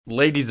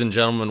Ladies and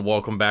gentlemen,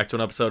 welcome back to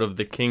an episode of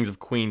the Kings of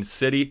Queen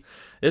City.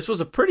 This was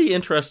a pretty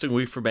interesting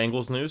week for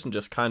Bengals news and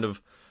just kind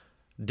of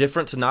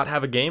different to not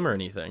have a game or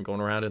anything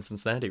going around in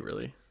Cincinnati,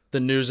 really.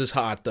 The news is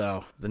hot,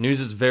 though. The news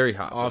is very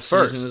hot.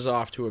 Off-season is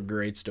off to a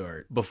great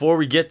start. Before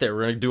we get there,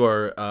 we're going to do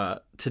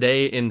our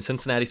Today in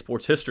Cincinnati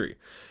Sports History.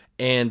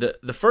 And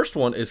the first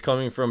one is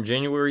coming from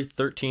January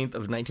 13th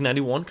of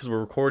 1991, because we're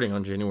recording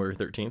on January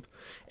 13th.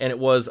 And it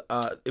was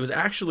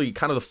actually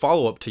kind of the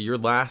follow-up to your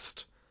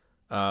last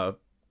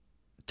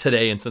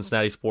Today in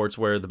Cincinnati sports,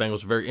 where the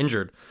Bengals were very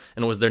injured,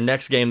 and it was their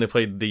next game. They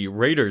played the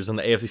Raiders in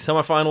the AFC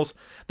semifinals.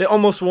 They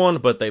almost won,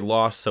 but they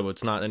lost, so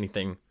it's not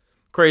anything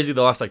crazy.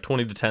 They lost like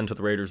 20-10 to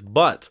the Raiders.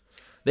 But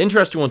the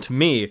interesting one to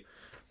me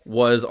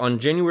was on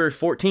January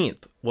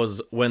 14th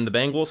was when the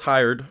Bengals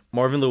hired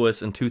Marvin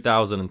Lewis in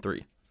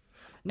 2003.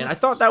 And I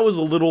thought that was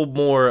a little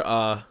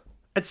more,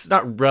 it's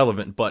not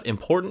relevant, but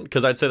important,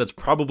 because I'd say that's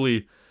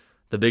probably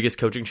the biggest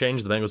coaching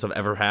change the Bengals have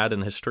ever had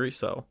in history.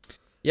 So,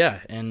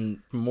 yeah, and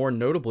more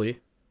notably,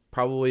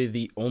 probably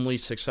the only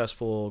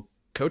successful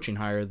coaching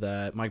hire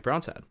that Mike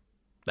Brown's had.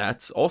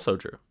 That's also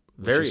true.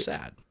 Very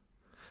sad.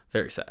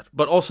 Very sad.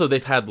 But also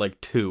they've had like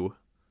two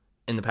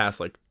in the past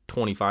like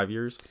 25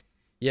 years.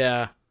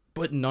 Yeah,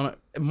 but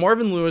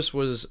Marvin Lewis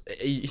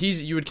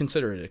you would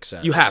consider it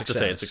success. You have to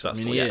say it's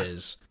successful. I mean, he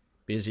is,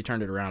 because he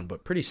turned it around,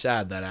 but pretty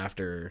sad that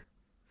after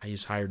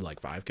he's hired like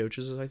 5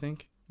 coaches, I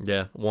think.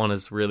 Yeah, one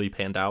has really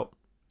panned out.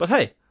 But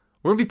hey,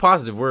 we're going to be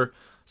positive.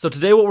 So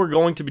today what we're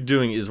going to be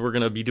doing is we're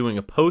going to be doing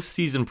a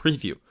postseason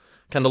preview,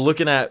 kind of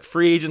looking at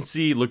free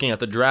agency, looking at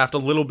the draft a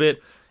little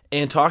bit,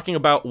 and talking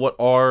about what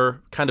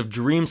our kind of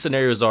dream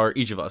scenarios are,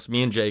 each of us,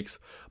 me and Jake's.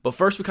 But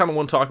first, we kind of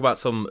want to talk about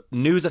some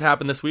news that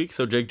happened this week.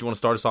 So Jake, do you want to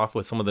start us off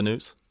with some of the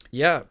news?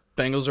 Yeah,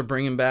 Bengals are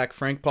bringing back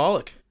Frank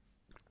Pollock.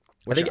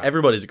 I think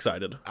everybody's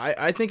excited.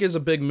 I think is a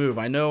big move.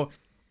 I know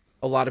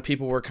a lot of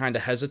people were kind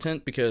of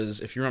hesitant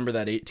because if you remember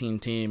that 18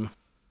 team,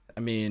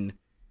 I mean,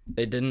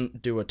 they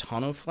didn't do a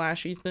ton of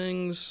flashy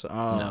things.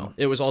 No.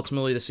 It was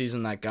ultimately the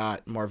season that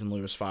got Marvin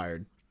Lewis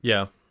fired.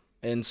 Yeah.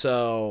 And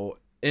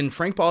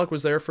Frank Pollock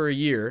was there for a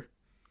year,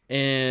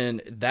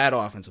 and that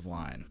offensive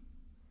line,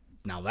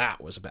 now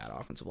that was a bad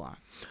offensive line.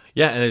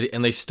 Yeah, and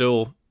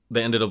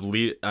they ended up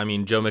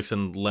Joe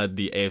Mixon led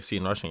the AFC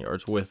in rushing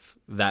yards with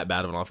that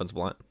bad of an offensive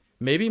line.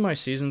 Maybe my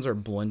seasons are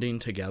blending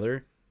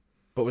together,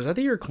 but was that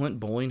the year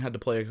Clint Bowling had to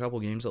play a couple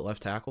games at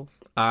left tackle?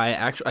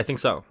 I think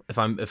so, if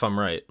I'm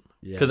right.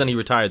 Yeah. Because then he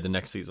retired the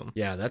next season.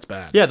 Yeah, that's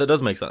bad. Yeah, that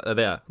does make sense.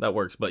 Yeah, that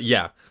works. But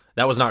yeah,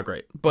 that was not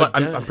great. But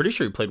I'm pretty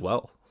sure he played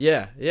well.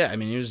 Yeah. I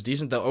mean, he was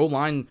decent. The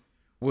O-line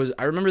was.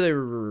 I remember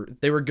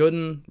they were good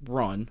in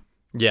run.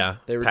 Yeah,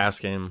 pass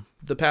game.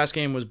 The pass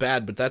game was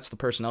bad, but that's the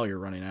personnel you're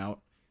running out.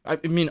 I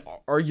mean,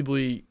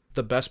 arguably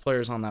the best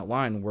players on that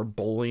line were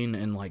Bowling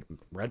and like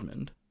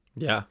Redmond.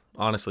 Yeah,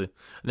 honestly.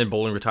 And then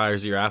Bowling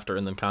retires the year after,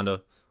 and then kind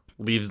of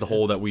leaves the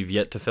hole that we've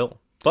yet to fill.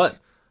 But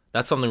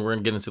that's something we're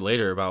going to get into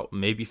later about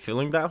maybe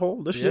filling that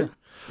hole this year.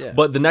 Yeah.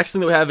 But the next thing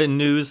that we have in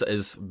news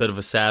is a bit of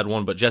a sad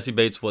one, but Jesse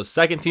Bates was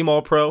second-team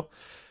All-Pro.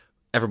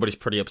 Everybody's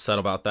pretty upset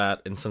about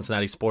that in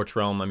Cincinnati sports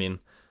realm. I mean,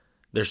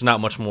 there's not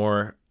much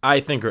more I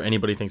think or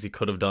anybody thinks he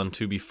could have done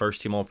to be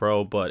first-team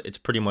All-Pro, but it's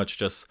pretty much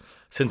just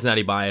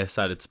Cincinnati bias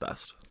at its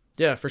best.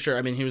 Yeah, for sure.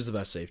 I mean, he was the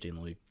best safety in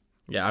the league.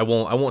 Yeah, I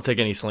won't take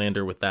any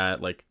slander with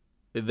that. Like,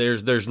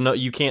 there's no,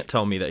 you can't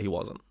tell me that he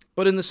wasn't.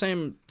 But in the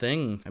same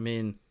thing, I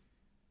mean,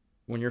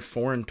 when you're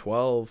 4-12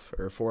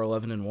 or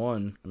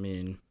 4-11-1, I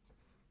mean,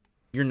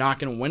 you're not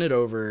going to win it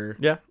over.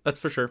 Yeah, that's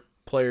for sure.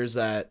 Players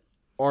that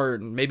are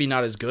maybe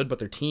not as good, but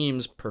their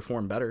teams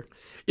perform better.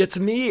 Yeah, to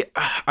me,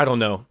 I don't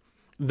know.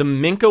 The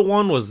Minka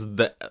one was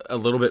a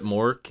little bit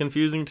more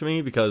confusing to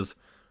me because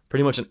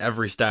pretty much in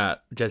every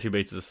stat, Jesse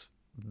Bates is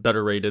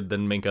better rated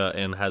than Minka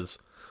and has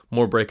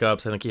more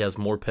breakups. I think he has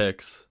more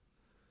picks.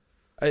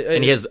 I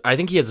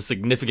think he has a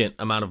significant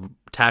amount of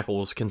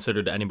tackles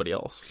considered to anybody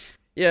else.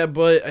 Yeah,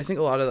 but I think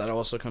a lot of that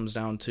also comes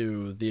down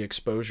to the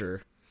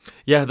exposure.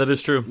 Yeah, that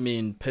is true. I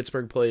mean,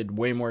 Pittsburgh played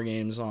way more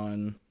games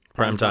on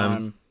prime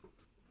time.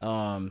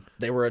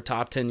 They were a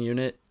top 10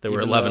 unit. They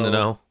were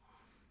 11-0.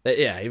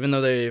 Yeah, even though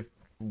they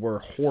were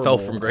horrible fell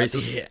from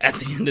graces at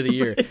the end of the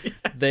year,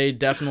 they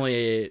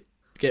definitely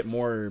get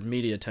more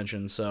media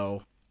attention.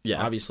 So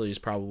yeah, obviously he's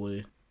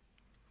probably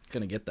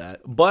going to get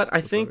that. But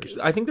I think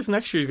this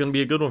next year is going to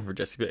be a good one for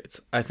Jesse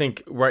Bates. I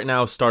think right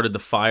now started the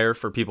fire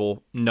for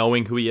people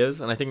knowing who he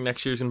is, and I think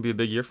next year is going to be a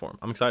big year for him.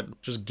 I'm excited.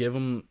 Just give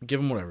him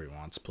whatever he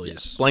wants,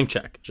 please. Yeah. Blank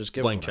check. Just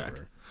give blank him whatever.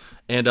 check.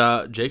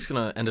 And Jake's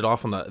going to end it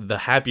off on the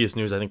happiest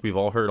news I think we've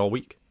all heard all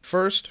week.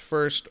 First,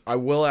 I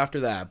will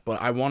after that,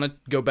 but I want to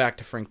go back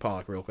to Frank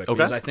Pollock real quick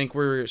because I think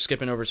we're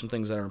skipping over some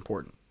things that are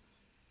important.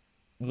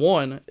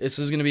 One, this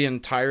is going to be an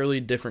entirely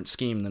different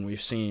scheme than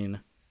we've seen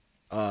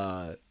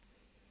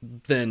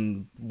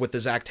than with the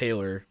Zach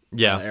Taylor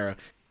era.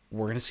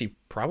 We're going to see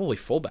probably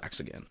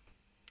fullbacks again.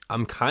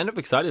 I'm kind of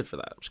excited for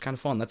that. It's kind of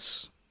fun.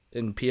 That's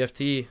in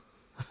PFT.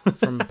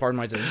 from Pardon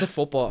My Take. It's a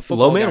football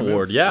Low Man guy move.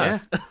 Award, yeah.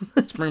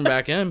 Let's bring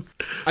back him.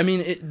 I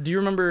mean, do you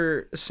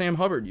remember Sam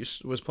Hubbard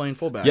was playing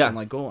fullback Yeah. and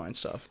like goal line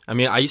stuff? I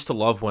mean, I used to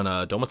love when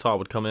Domata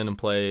would come in and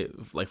play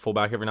like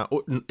fullback every now,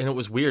 and it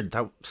was weird.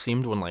 That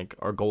seemed when like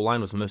our goal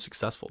line was most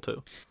successful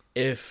too.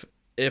 If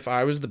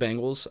I was the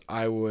Bengals,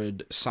 I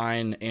would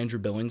sign Andrew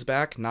Billings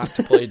back, not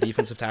to play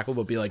defensive tackle,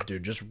 but be like,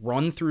 dude, just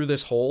run through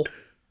this hole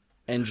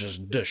and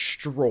just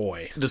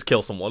destroy. Just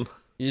kill someone.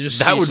 You just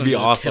That see would someone be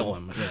just awesome. Kill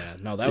him. Yeah,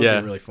 no, that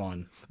would be really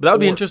fun. But that would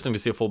be interesting to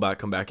see a fullback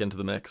come back into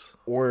the mix.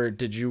 Or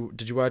did you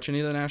watch any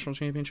of the national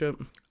championship?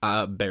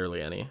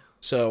 Barely any.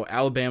 So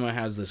Alabama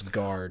has this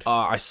guard.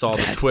 I saw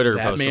the Twitter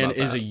That post man about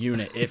is that. a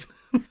unit. If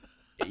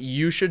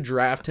you should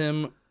draft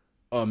him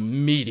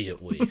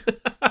immediately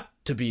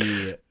to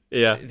be,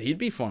 Yeah. he'd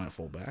be fun at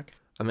fullback.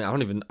 I mean,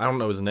 I don't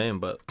know his name,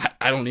 but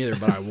I don't either,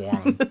 but I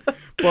want him.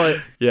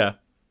 But yeah.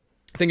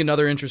 I think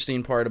another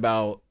interesting part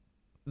about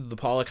the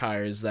Pollock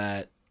hire is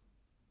that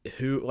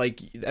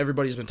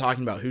everybody's been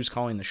talking about who's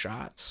calling the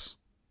shots.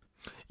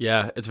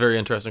 Yeah, it's very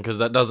interesting because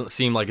that doesn't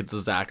seem like it's a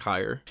Zach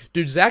hire.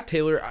 Dude, Zach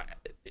Taylor,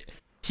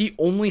 he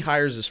only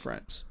hires his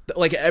friends.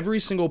 Like, every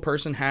single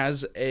person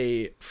has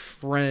a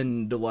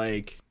friend,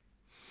 like,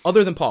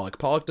 other than Pollock.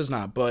 Pollock does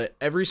not, but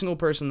every single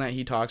person that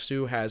he talks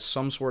to has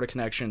some sort of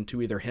connection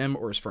to either him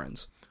or his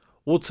friends.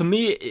 Well, to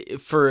me,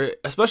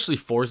 especially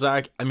for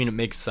Zach, I mean, it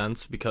makes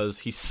sense because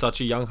he's such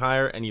a young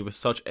hire and he was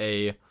such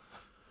a...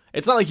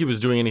 It's not like he was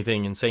doing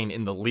anything insane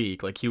in the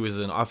league. Like, he was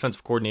an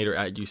offensive coordinator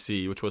at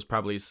UC, which was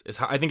probably,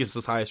 I think it's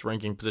his highest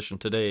ranking position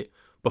to date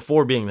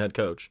before being the head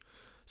coach.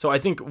 So I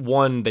think,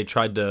 one, they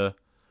tried to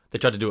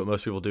do what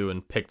most people do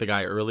and pick the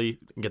guy early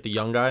and get the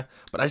young guy.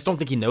 But I just don't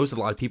think he knows a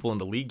lot of people in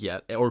the league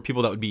yet, or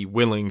people that would be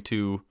willing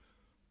to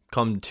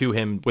come to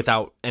him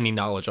without any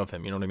knowledge of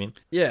him. You know what I mean?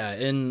 Yeah,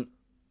 and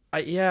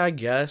I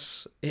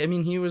guess. I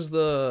mean, he was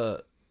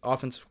the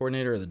offensive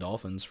coordinator of the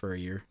Dolphins for a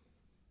year.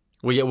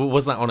 Well, yeah,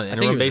 wasn't that on an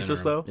interim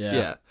basis, though?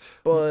 Yeah.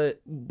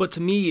 But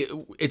to me,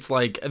 it's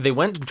like they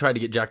went and tried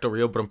to get Jack Del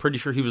Rio, but I'm pretty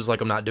sure he was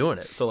like, I'm not doing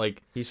it. So,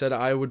 like... He said,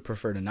 I would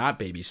prefer to not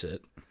babysit.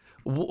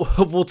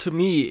 Well, to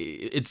me,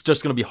 it's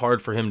just going to be hard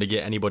for him to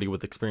get anybody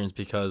with experience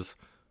because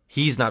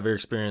he's not very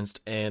experienced,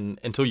 and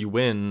until you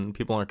win,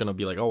 people aren't going to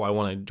be like, oh, I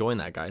want to join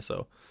that guy.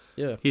 So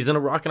yeah, he's in a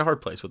rock and a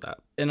hard place with that.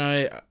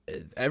 And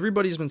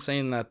everybody's been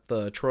saying that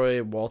the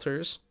Troy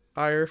Walters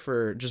hire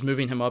for just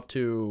moving him up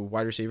to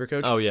wide receiver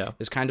coach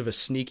is kind of a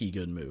sneaky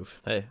good move.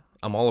 Hey,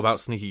 I'm all about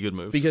sneaky good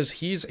moves. Because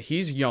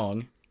he's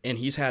young, and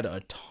he's had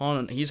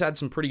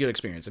some pretty good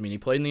experience. I mean, he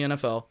played in the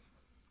NFL.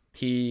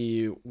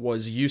 He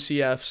was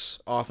UCF's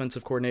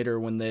offensive coordinator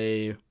when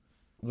they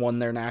won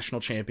their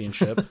national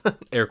championship.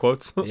 Air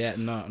quotes. Yeah,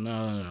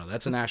 no.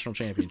 That's a national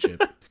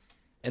championship.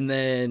 And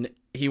then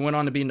he went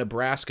on to be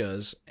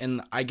Nebraska's,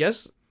 and I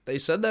guess they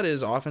said that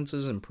his offense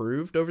has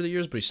improved over the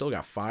years, but he still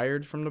got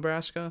fired from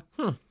Nebraska.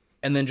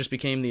 And then just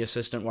became the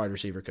assistant wide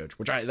receiver coach,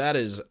 that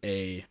is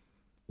a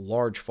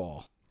large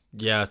fall.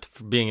 Yeah,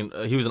 for being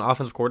he was an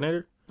offensive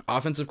coordinator?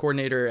 Offensive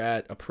coordinator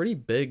at a pretty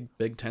big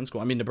Big Ten school.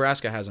 I mean,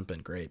 Nebraska hasn't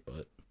been great,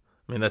 but...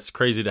 I mean, that's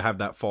crazy to have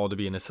that fall to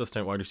be an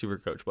assistant wide receiver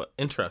coach, but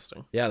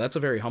interesting. Yeah, that's a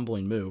very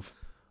humbling move.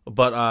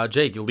 But,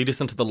 Jake, lead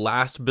us into the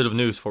last bit of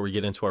news before we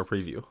get into our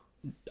preview.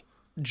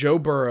 Joe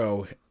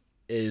Burrow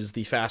is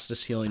the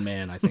fastest healing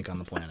man, I think, on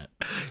the planet.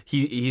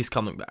 He's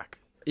coming back.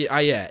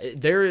 Yeah,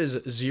 there is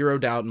zero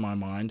doubt in my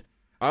mind.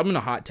 I'm going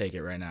to hot take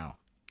it right now.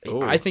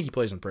 Ooh. I think he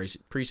plays in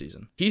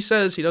preseason. He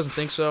says he doesn't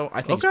think so.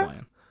 I think he's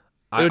playing.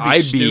 It would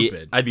be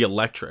stupid. I'd be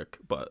electric,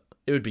 but...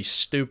 It would be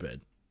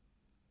stupid.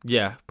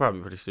 Yeah,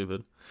 probably pretty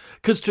stupid.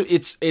 Because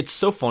it's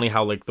so funny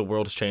how like the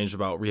world has changed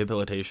about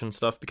rehabilitation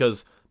stuff.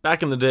 Because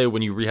back in the day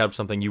when you rehab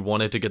something, you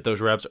wanted to get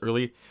those reps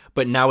early.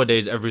 But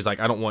nowadays, everybody's like,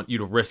 I don't want you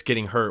to risk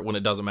getting hurt when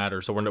it doesn't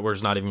matter. So we're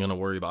just not even going to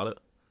worry about it.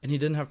 And he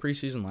didn't have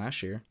preseason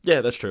last year. Yeah,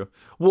 that's true.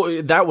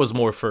 Well, that was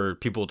more for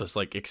people just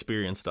like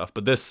experience stuff.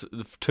 But this,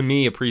 to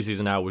me, a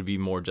preseason now would be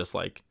more just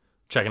like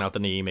checking out the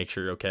knee, make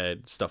sure you're okay,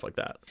 stuff like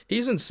that.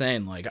 He's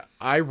insane. Like,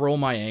 I roll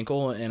my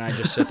ankle and I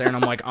just sit there and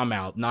I'm like, I'm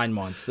out. 9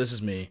 months. This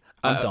is me.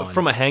 I'm done.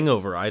 From a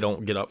hangover, I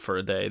don't get up for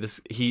a day.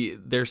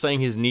 They're saying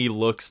his knee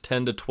looks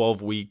 10 to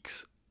 12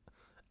 weeks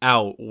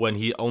out when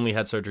he only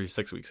had surgery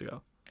 6 weeks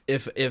ago.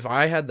 If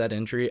I had that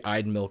injury,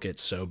 I'd milk it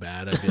so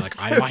bad. I'd be like,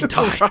 I might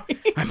die. Right?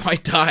 I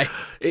might die.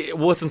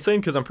 Well, it's insane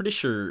because I'm pretty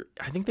sure,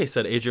 I think they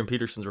said Adrian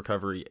Peterson's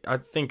recovery, I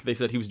think they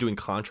said he was doing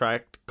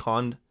contact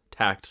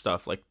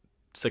stuff like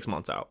 6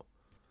 months out.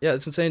 Yeah,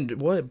 it's insane.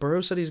 What,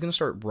 Burrow said he's going to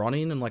start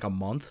running in like a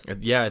month?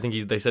 Yeah, I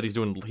think they said he's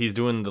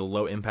doing the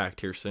low impact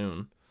here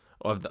soon.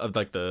 Of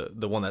like the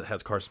one that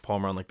has Carson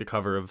Palmer on like the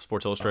cover of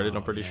Sports Illustrated,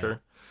 I'm pretty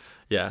sure.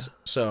 Yeah.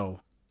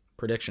 So,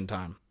 prediction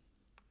time.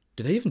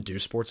 Do they even do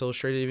Sports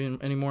Illustrated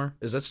even anymore?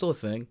 Is that still a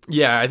thing?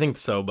 Yeah, I think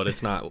so, but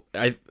it's not.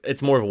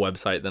 It's more of a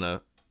website than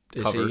a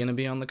cover. Is he going to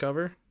be on the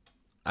cover?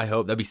 I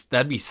hope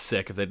that'd be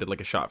sick if they did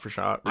like a shot for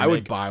shot. I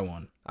would buy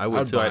one. I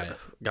would too. I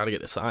got to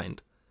get it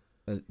signed.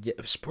 Yeah,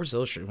 Sports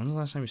Illustrated. When's the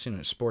last time you've seen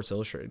a Sports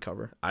Illustrated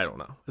cover? I don't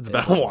know. It's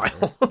been a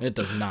while. It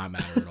does not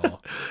matter at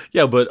all.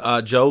 Yeah,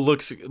 but Joe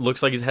looks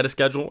like he's ahead of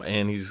schedule,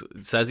 and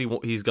says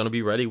he's going to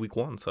be ready week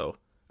 1. So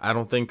I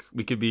don't think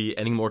we could be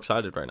any more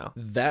excited right now.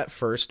 That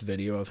first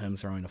video of him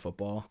throwing a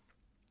football,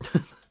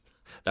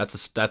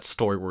 that's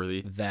story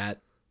worthy.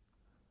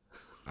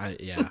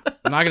 I'm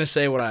not gonna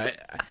say what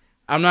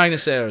I'm not gonna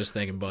say what I was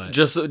thinking, but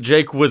Just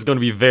Jake was going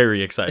to be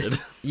very excited.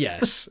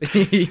 yes,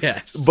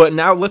 yes. But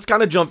now let's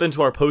kind of jump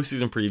into our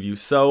postseason preview.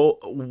 So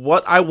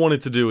what I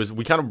wanted to do is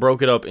we kind of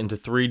broke it up into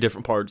 3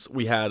 different parts.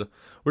 We're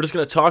just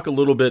going to talk a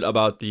little bit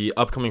about the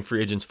upcoming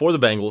free agents for the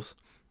Bengals,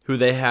 who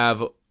they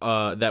have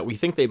that we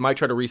think they might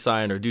try to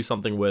re-sign or do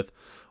something with,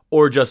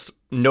 or just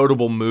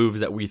notable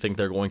moves that we think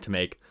they're going to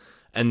make.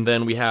 And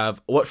then we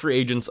have what free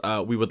agents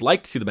we would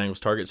like to see the Bengals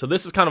target. So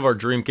this is kind of our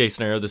dream case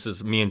scenario. This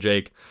is me and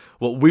Jake.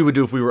 What we would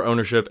do if we were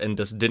ownership and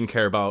just didn't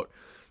care about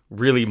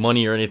really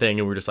money or anything.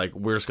 And we're just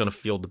going to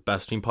field the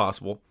best team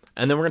possible.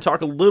 And then we're going to talk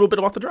a little bit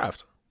about the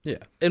draft. Yeah.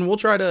 And we'll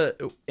try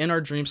to, in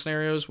our dream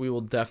scenarios, we will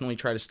definitely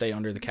try to stay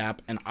under the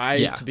cap. And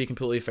to be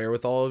completely fair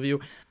with all of you,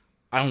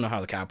 I don't know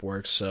how the cap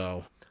works,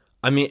 so...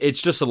 I mean,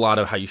 it's just a lot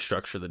of how you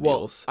structure the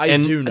deals. I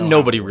do know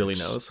nobody how it really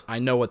works. knows. I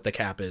know what the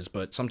cap is,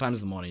 but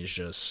sometimes the money is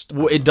just...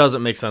 Well, it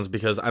doesn't make sense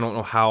because I don't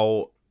know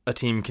how a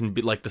team can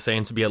be like the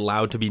Saints be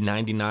allowed to be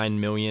 $99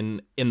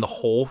 million in the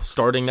hole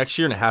starting next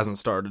year, and it hasn't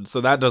started. So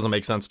that doesn't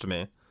make sense to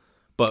me.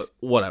 But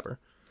whatever.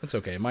 It's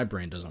okay. My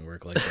brain doesn't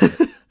work like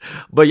that.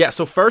 But yeah,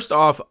 so first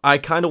off, I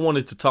kind of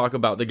wanted to talk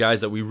about the guys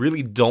that we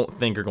really don't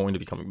think are going to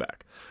be coming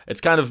back. It's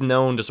kind of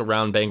known just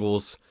around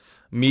Bengals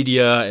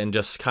media and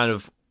just kind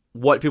of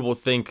what people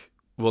think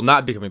will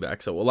not be coming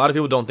back. So a lot of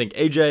people don't think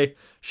AJ,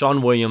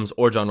 Sean Williams,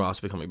 or John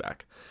Ross will be coming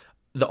back.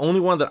 The only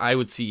one that I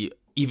would see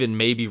even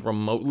maybe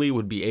remotely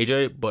would be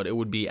AJ, but it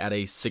would be at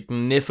a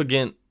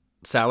significant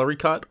salary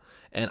cut,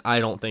 and I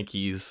don't think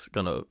he's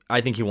gonna...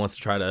 I think he wants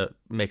to try to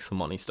make some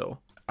money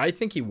still. I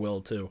think he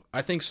will, too.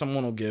 I think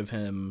someone will give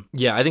him...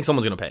 Yeah, I think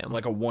someone's gonna pay him.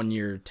 like a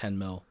 1-year, $10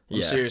 million.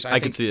 I'm serious. I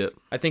could see it.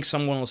 I think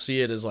someone will see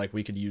it as like,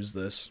 we could use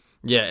this.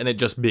 Yeah, and it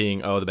just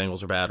being, oh, the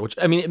Bengals are bad, which,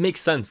 I mean, it makes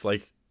sense.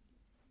 Like,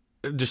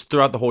 just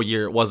throughout the whole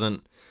year, it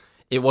wasn't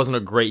a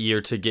great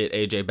year to get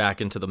AJ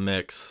back into the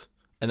mix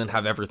and then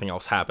have everything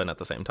else happen at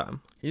the same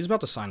time. He's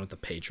about to sign with the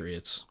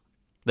Patriots.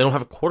 They don't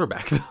have a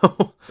quarterback,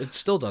 though. It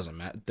still doesn't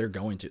matter. They're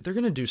going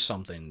to do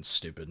something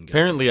stupid. And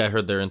Apparently, I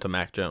heard they're into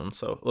Mac Jones,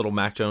 so a little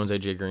Mac Jones,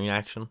 AJ Green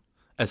action.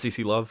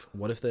 SEC love.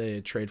 What if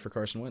they trade for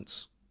Carson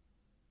Wentz?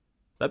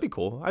 That'd be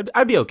cool.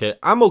 I'd be okay.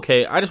 I'm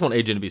okay. I just want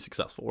AJ to be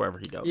successful wherever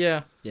he goes.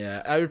 Yeah.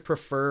 I would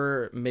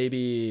prefer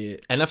maybe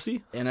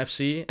NFC?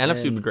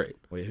 NFC would be great.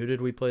 Wait, who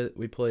did we play?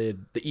 We played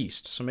the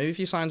East. So maybe if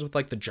he signs with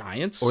like the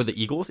Giants Or the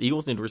Eagles.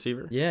 Eagles need a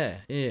receiver. Yeah.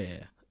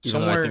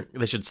 Even though I think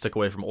they should stick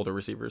away from older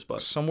receivers,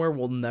 but somewhere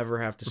we'll never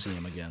have to see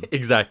him again.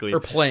 Exactly. Or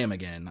play him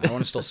again. I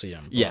want to still see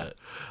him. Yeah.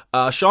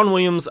 Sean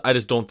Williams, I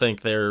just don't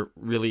think they're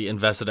really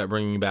invested at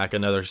bringing back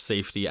another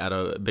safety at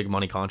a big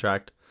money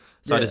contract.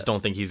 So I just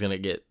don't think he's going to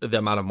get the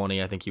amount of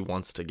money I think he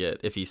wants to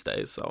get if he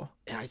stays. So,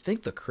 and I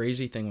think the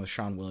crazy thing with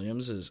Sean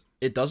Williams is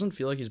it doesn't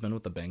feel like he's been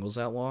with the Bengals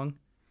that long.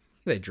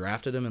 They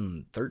drafted him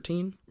in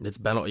 2013.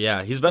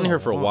 He's been here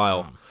for a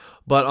while. Time.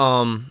 But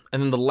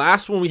and then the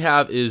last one we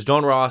have is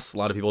John Ross. A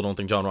lot of people don't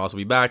think John Ross will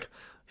be back.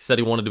 He said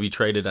he wanted to be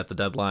traded at the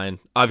deadline.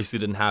 Obviously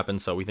didn't happen,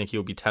 so we think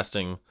he'll be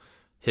testing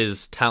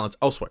his talents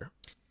elsewhere.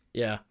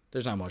 Yeah,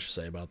 there's not much to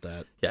say about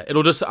that. Yeah,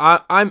 it'll just...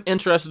 I'm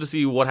interested to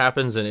see what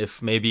happens and if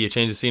maybe a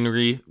change of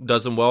scenery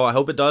does him well. I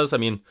hope it does. I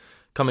mean,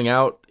 coming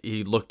out,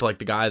 he looked like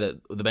the guy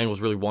that the Bengals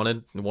really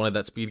wanted. He wanted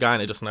that speed guy,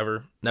 and it just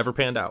never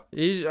panned out.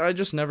 He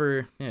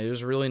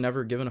was really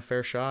never given a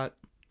fair shot.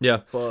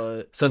 Yeah,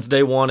 but since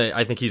day one,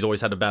 I think he's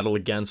always had to battle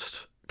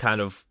against kind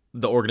of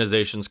the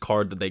organization's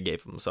card that they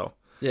gave him. So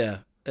yeah,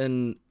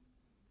 and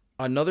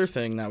another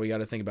thing that we got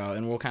to think about,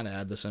 and we'll kind of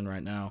add this in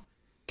right now,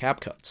 cap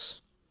cuts.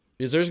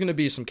 Because there's going to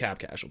be some cap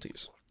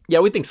casualties. Yeah,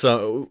 we think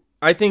so.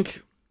 We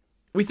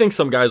think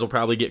some guys will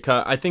probably get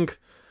cut. I think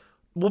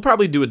we'll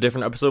probably do a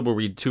different episode where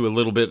we do a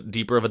little bit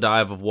deeper of a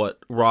dive of what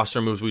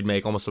roster moves we'd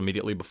make almost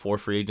immediately before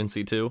free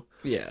agency too.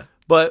 Yeah.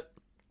 But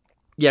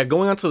yeah,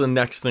 going on to the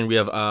next thing, we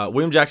have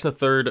William Jackson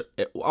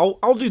III.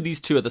 I'll do these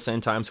two at the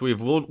same time. So we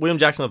have William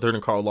Jackson III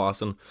and Carl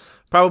Lawson,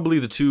 probably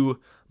the two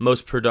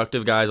most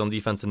productive guys on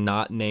defense and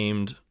not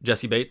named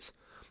Jesse Bates.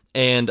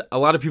 And a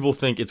lot of people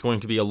think it's going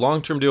to be a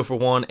long-term deal for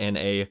one and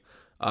a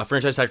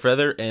franchise tag for the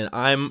other, and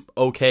I'm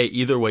okay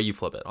either way you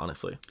flip it,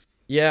 honestly.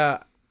 Yeah,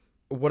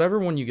 whatever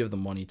one you give the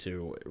money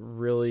to,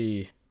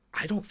 really,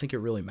 I don't think it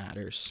really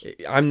matters.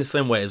 I'm the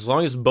same way. As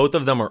long as both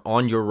of them are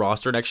on your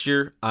roster next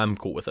year, I'm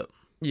cool with it.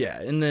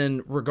 Yeah, and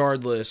then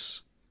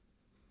regardless,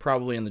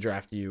 probably in the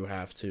draft you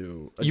have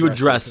to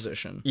address the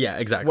position. Yeah,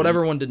 exactly.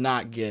 Whatever one did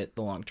not get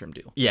the long-term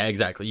deal. Yeah,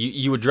 exactly.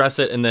 You address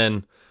it and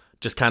then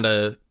just kind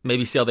of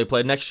maybe see how they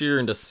play next year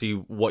and just see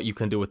what you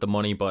can do with the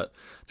money. But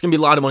it's going to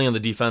be a lot of money on the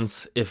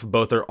defense if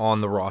both are on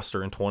the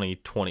roster in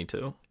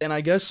 2022. And I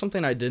guess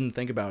something I didn't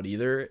think about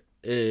either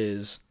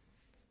is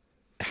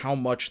how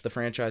much the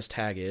franchise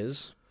tag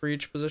is for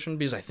each position?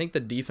 Because I think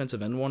the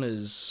defensive end one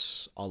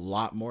is a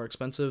lot more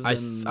expensive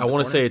than I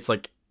want to say it's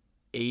like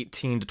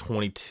 18 to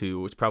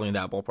 22. It's probably in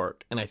that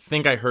ballpark. And I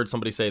think I heard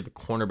somebody say the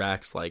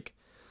cornerback's like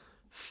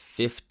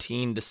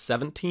 15 to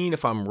 17,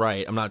 if I'm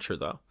right. I'm not sure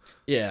though.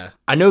 Yeah.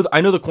 I know the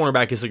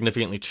cornerback is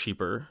significantly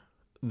cheaper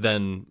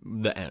than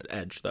the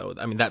edge though.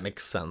 I mean, that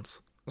makes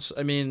sense.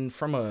 I mean,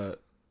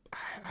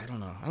 I don't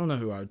know. I don't know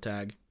who I would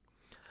tag.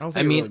 At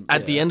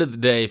the end of the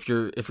day, if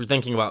you're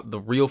thinking about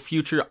the real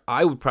future,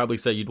 I would probably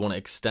say you'd want to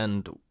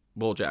extend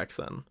Will Jacks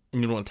then,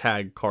 and you'd want to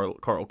tag Carl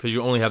because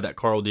you only have that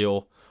Carl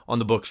deal on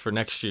the books for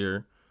next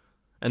year,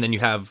 and then you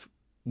have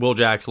Will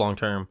Jacks long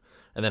term,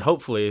 and then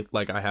hopefully,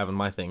 like I have in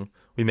my thing,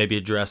 we maybe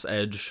address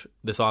edge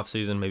this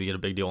offseason, maybe get a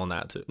big deal on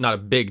that too. Not a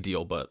big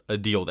deal, but a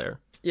deal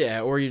there.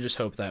 Yeah, or you just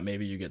hope that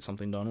maybe you get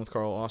something done with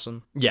Carl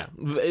Lawson. Yeah,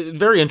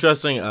 very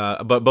interesting.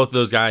 But both of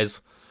those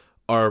guys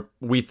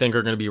we think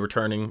are going to be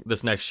returning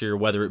this next year,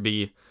 whether it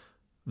be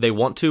they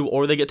want to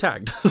or they get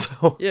tagged.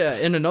 So yeah,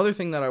 and another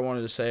thing that I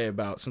wanted to say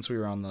about, since we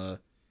were on the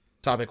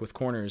topic with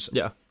corners,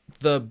 yeah,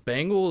 the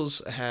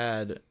Bengals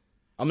had,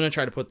 I'm going to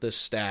try to put this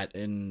stat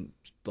in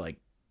like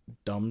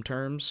dumb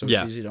terms so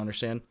it's easy to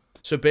understand.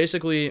 So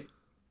basically,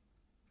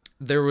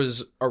 there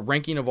was a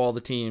ranking of all the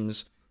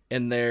teams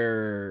and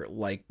their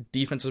like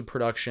defensive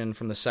production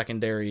from the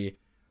secondary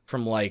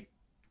from like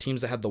teams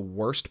that had the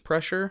worst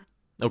pressure.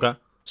 Okay.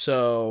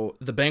 So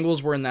the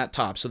Bengals were in that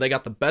top. So they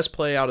got the best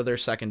play out of their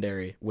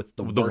secondary with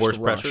the worst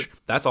rush. Pressure.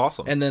 That's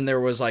awesome. And then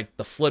there was like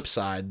the flip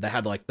side that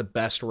had like the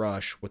best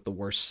rush with the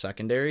worst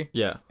secondary.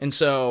 Yeah. And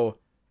so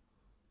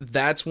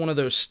that's one of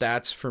those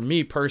stats for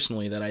me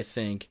personally that I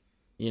think,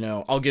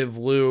 I'll give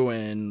Lou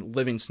and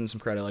Livingston some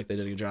credit, like they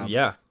did a good job.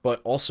 Yeah. But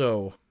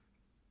also,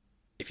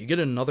 if you get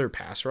another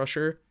pass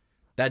rusher,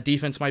 that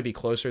defense might be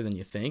closer than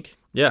you think.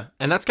 Yeah.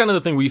 And that's kind of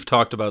the thing we've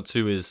talked about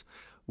too, is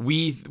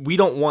we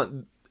don't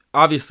want,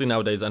 obviously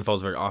nowadays NFL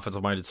is very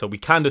offensive minded, so we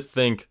kind of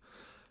think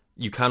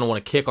you kind of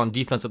want to kick on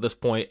defense at this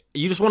point.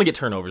 You just want to get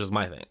turnovers is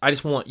my thing.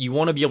 You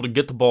want to be able to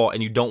get the ball,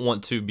 and you don't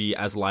want to be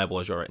as liable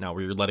as you are right now,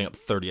 where you're letting up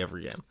 30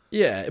 every game.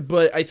 Yeah,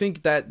 but I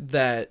think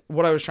that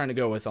what I was trying to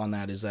go with on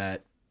that is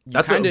that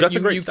that's a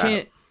great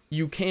stat.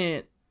 You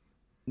can't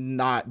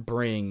not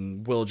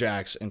bring Will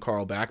Jacks and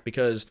Carl back,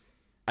 because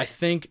I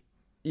think,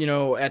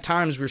 at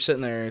times we were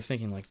sitting there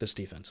thinking like, this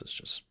defense is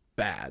just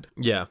bad.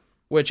 Yeah.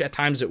 Which at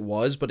times it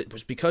was, but it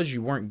was because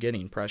you weren't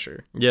getting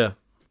pressure. Yeah.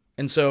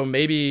 And so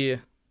maybe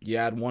you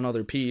add one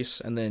other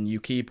piece, and then you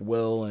keep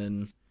Will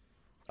and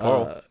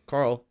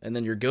Carl, and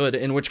then you're good.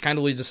 And which kind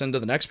of leads us into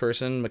the next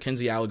person,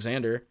 Mackenzie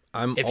Alexander.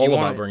 I'm all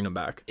about bringing him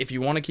back. If you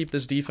want to keep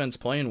this defense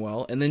playing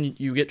well, and then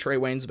you get Trey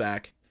Waynes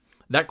back.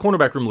 That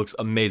cornerback room looks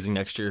amazing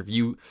next year.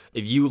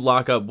 If you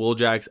lock up Will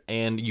Jacks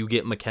and you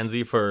get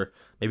Mackenzie for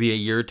maybe a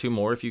year or two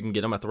more, if you can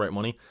get him at the right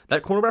money,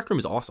 that cornerback room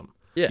is awesome.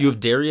 Yeah. You have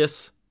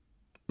Darius,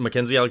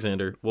 Mackenzie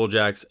Alexander, Will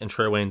Jacks, and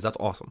Trey Waynes. That's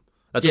awesome.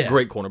 That's a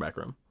great cornerback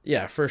room.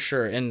 Yeah, for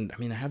sure. And I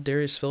mean, have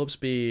Darius Phillips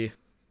be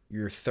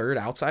your third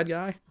outside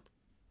guy.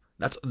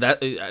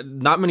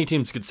 Not many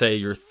teams could say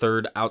your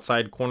third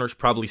outside corner's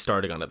probably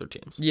starting on other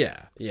teams.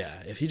 Yeah.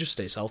 If he just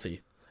stays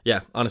healthy.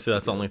 Yeah, honestly,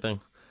 that's the only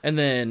thing. And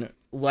then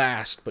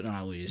last but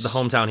not least, the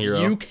hometown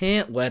hero. You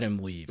can't let him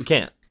leave. You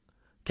can't.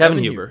 Kevin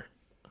Huber.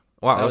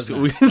 Wow, that was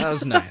nice. That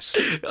was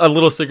nice. A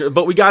little secret,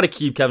 but we got to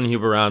keep Kevin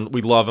Huber around.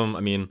 We love him.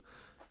 I mean,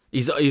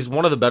 he's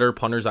one of the better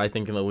punters, I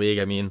think, in the league.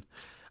 I mean,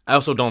 I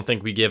also don't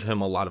think we give him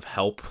a lot of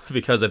help,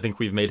 because I think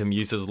we've made him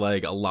use his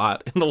leg a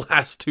lot in the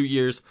last 2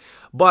 years.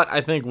 But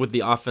I think with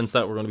the offense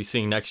that we're going to be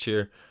seeing next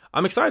year,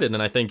 I'm excited,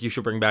 and I think you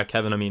should bring back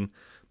Kevin. I mean,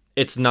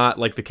 it's not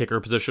like the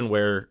kicker position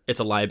where it's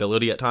a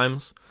liability at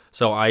times.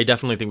 So I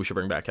definitely think we should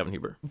bring back Kevin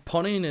Huber.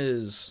 Punting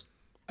is,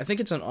 I think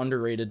it's an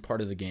underrated part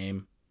of the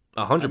game.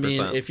 100%. I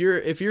mean, if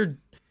you're,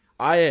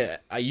 I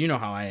you know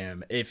how I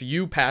am. If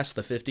you pass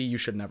the 50, you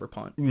should never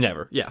punt.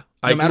 Never. Yeah.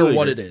 No matter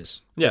what it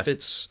is. Yeah. If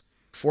it's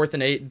 4th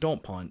and 8,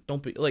 don't punt.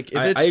 Don't be like, if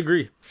I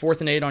agree.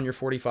 4th and 8 on your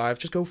 45,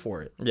 just go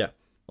for it. Yeah.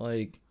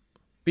 Like,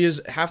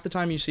 because half the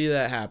time you see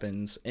that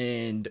happens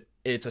and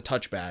it's a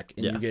touchback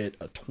and you get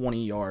a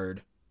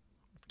 20-yard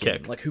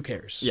kick. Like, who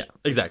cares? Yeah,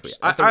 exactly.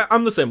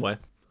 I'm the same way.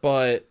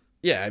 But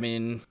yeah, I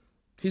mean,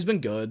 he's been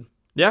good.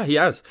 Yeah, he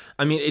has.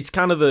 I mean, it's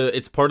part of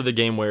the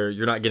game where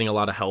you're not getting a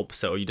lot of help,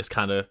 so you just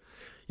have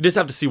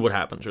to see what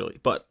happens, really.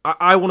 But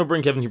I want to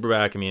bring Kevin Huber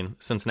back. I mean,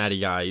 Cincinnati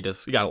guy, you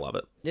gotta love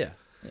it. Yeah.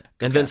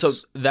 And then, so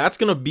that's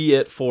going to be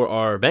it for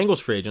our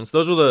Bengals free agents.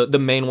 Those are the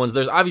main ones.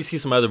 There's obviously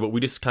some other, but we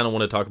just kind of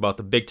want to talk about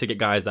the big ticket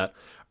guys that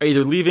are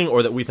either leaving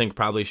or that we think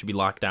probably should be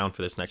locked down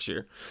for this next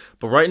year.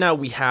 But right now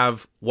we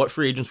have what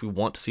free agents we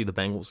want to see the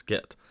Bengals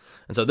get.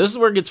 And so this is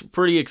where it gets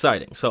pretty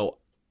exciting. So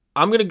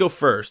I'm going to go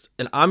first,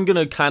 and I'm going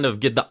to kind of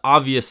get the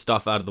obvious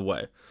stuff out of the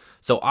way.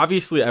 So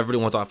obviously everybody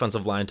wants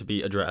offensive line to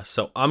be addressed.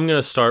 So I'm going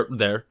to start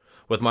there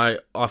with my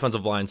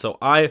offensive line. So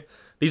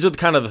these are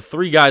kind of the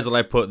three guys that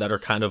I put that are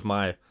kind of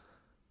my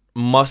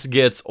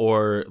must-gets,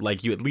 or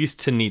like you at least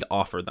to need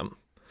offer them.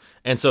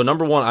 And so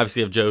number one,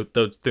 obviously, of Joe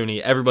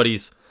Thuney.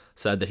 Everybody's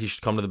said that he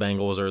should come to the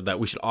Bengals, or that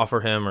we should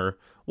offer him, or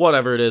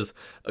whatever it is.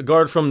 A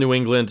guard from New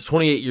England,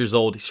 28 years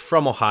old. He's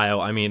from Ohio.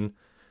 I mean,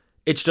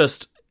 it's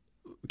just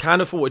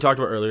kind of what we talked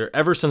about earlier.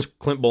 Ever since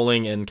Clint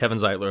Bowling and Kevin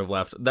Zeitler have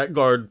left, that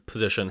guard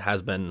position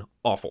has been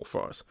awful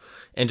for us.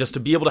 And just to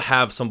be able to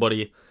have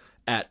somebody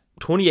at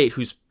 28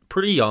 who's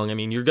pretty young, I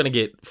mean, you're going to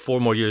get 4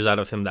 more years out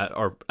of him that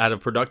are at a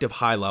productive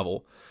high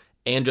level.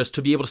 And just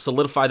to be able to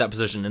solidify that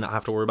position and not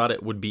have to worry about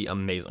it would be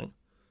amazing.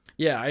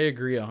 Yeah, I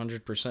agree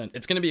 100%.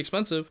 It's going to be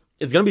expensive.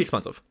 It's going to be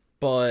expensive.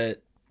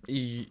 But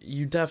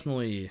you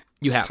definitely...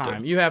 You have to.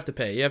 to. You have to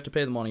pay. You have to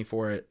pay the money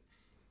for it.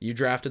 You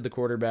drafted the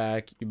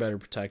quarterback. You better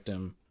protect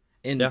him.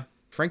 And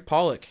Frank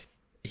Pollock,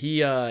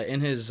 he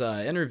in his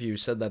interview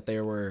said that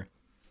there were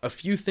a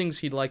few things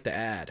he'd like to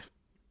add.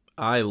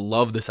 I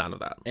love the sound of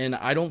that. And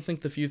I don't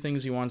think the few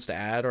things he wants to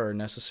add are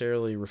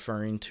necessarily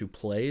referring to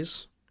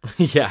plays.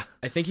 Yeah.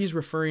 I think he's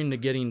referring to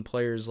getting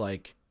players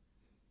like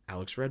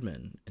Alex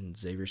Redmond and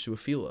Xavier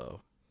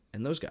Su'a-Filo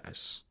and those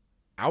guys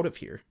out of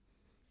here.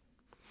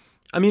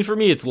 I mean, for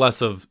me, it's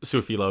less of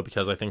Su'a-Filo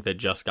because I think they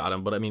just got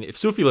him. But, I mean, if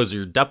Su'a-Filo's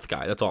your depth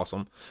guy, that's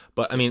awesome.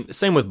 But, I mean,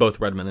 same with both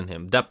Redmond and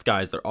him. Depth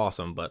guys, they're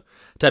awesome. But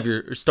to have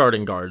your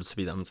starting guards to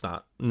be them, it's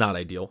not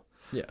ideal.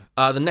 Yeah.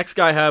 The next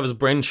guy I have is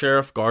Brandon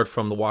Sheriff, guard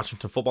from the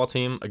Washington football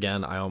team.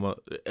 Again,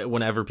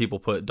 whenever people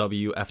put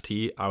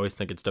WFT, I always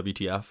think it's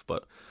WTF.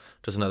 But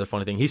just another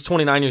funny thing. He's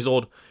 29 years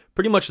old.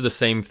 Pretty much the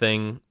same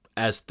thing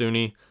as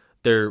Thuney.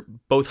 They're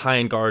both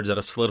high-end guards that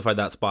have solidified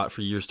that spot for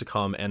years to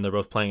come, and they're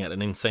both playing at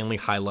an insanely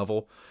high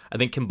level. I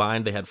think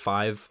combined they had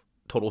 5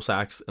 total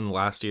sacks in the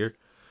last year,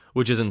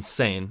 which is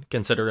insane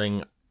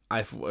considering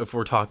if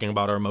we're talking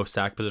about our most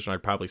sack position,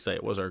 I'd probably say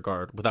it was our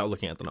guard without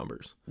looking at the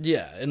numbers.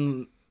 Yeah,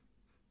 and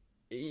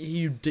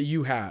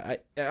you have...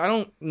 I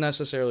don't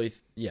necessarily...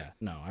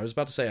 I was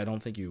about to say I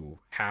don't think you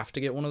have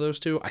to get one of those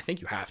two. I think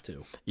you have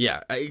to.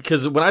 Yeah,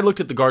 because when I looked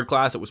at the guard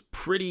class, it's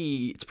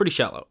pretty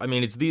shallow. I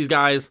mean, it's these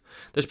guys.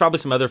 There's probably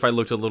some other if I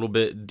looked a little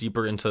bit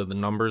deeper into the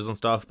numbers and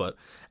stuff, but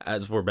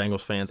as we're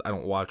Bengals fans, I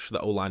don't watch the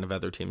O-line of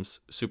other teams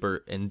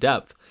super in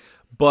depth.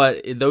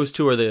 But those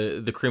two are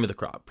the cream of the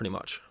crop, pretty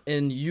much.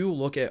 And you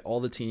look at all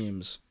the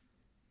teams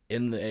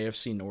in the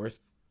AFC North,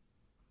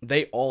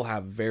 they all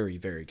have very,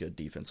 very good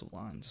defensive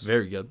lines.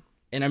 Very good.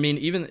 And I mean,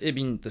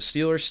 the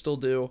Steelers still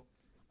do.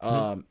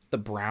 The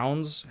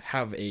Browns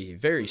have a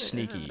very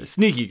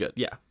sneaky good.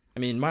 Yeah. I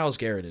mean, Myles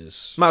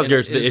Garrett's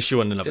the issue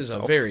in and of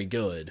itself. Is very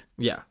good.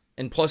 Yeah.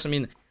 And plus, I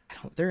mean,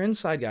 their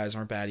inside guys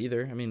aren't bad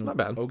either. I mean, not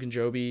bad.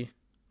 Ogunjobi.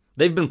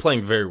 They've been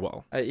playing very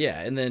well.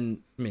 And then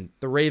I mean,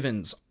 the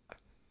Ravens.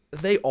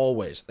 They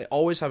always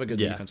have a good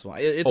defensive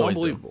line. It's always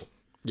unbelievable.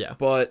 Do. Yeah.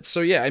 But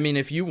so I mean,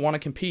 if you want to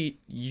compete,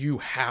 you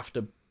have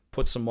to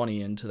put some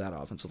money into that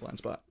offensive line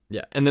spot.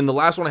 Yeah, and then the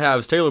last one I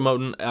have is Taylor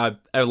Moton.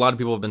 A lot of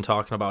people have been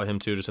talking about him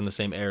too, just in the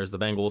same air as the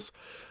Bengals.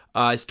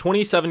 He's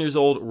 27 years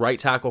old, right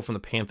tackle from the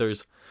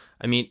Panthers.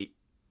 I mean,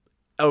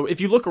 if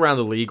you look around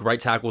the league,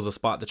 right tackle is a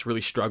spot that's really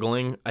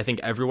struggling, I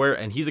think, everywhere,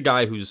 and he's a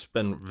guy who's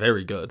been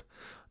very good,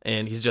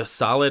 and he's just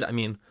solid. I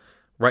mean,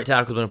 right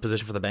tackle's been a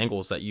position for the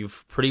Bengals that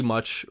you've pretty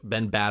much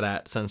been bad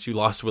at since you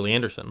lost Willie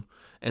Anderson.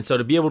 And so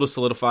to be able to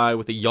solidify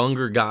with a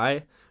younger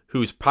guy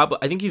who's probably,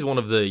 I think he's one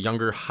of the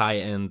younger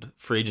high-end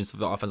free agents of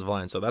the offensive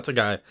line. So that's a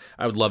guy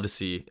I would love to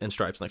see in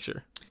stripes next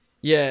year.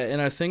 Yeah,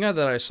 and a thing that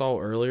I saw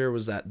earlier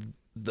was that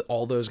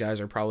all those guys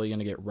are probably going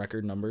to get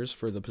record numbers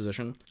for the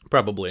position.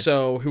 Probably.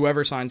 So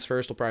whoever signs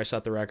first will probably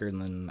set the record,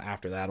 and then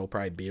after that will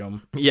probably beat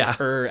them. Yeah.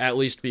 Or at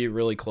least be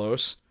really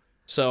close.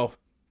 So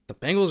the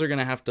Bengals are going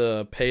to have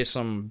to pay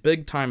some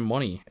big-time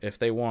money if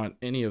they want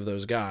any of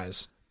those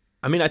guys.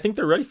 I mean, I think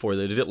they're ready for it.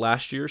 They did it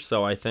last year,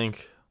 so I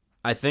think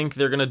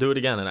they're going to do it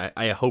again, and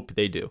I hope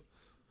they do.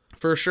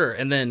 For sure.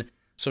 And then,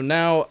 so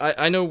now,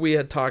 I know we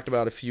had talked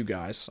about a few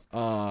guys.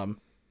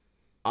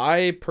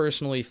 I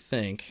personally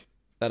think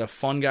that a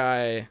fun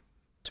guy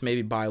to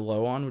maybe buy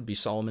low on would be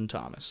Solomon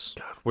Thomas.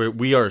 God,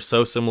 we are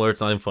so similar, it's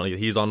not even funny.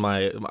 He's on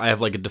I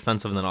have like a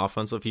defensive and then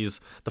offensive.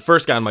 He's the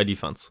first guy on my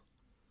defense.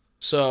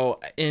 So,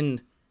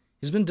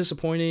 he's been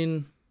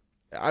disappointing.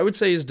 I would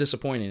say he's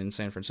disappointing in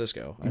San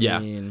Francisco. I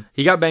mean,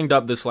 he got banged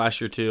up this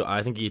last year too.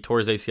 I think he tore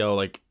his ACL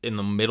like in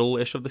the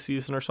middle-ish of the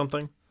season or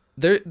something.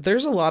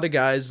 There's a lot of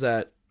guys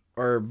that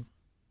are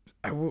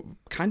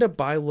kind of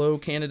buy low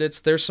candidates.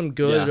 There's some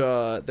good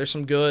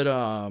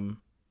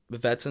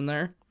vets in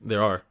there.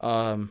 There are.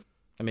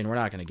 I mean, we're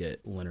not going to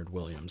get Leonard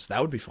Williams.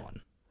 That would be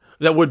fun.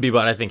 That would be,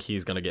 but I think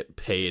he's going to get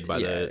paid by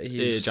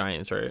the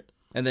Giants, right?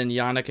 And then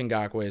Yannick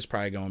Ngakoue is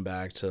probably going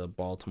back to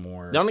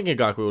Baltimore. Yannick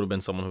Ngakoue would have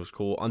been someone who was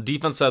cool. On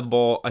defense side of the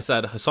ball, I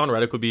said Hassan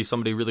Reddick would be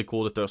somebody really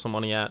cool to throw some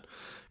money at.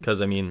 Because,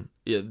 I mean,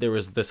 there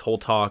was this whole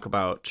talk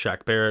about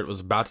Shaq Barrett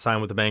was about to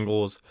sign with the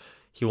Bengals.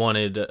 He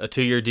wanted a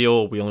 2-year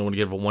deal. We only want to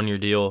give him a 1-year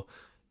deal.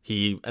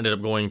 He ended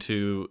up going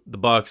to the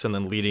Bucs and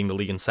then leading the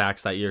league in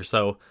sacks that year.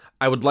 So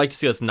I would like to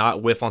see us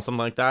not whiff on something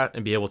like that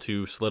and be able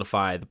to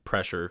solidify the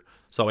pressure.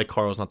 So that way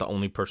Carl's not the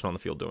only person on the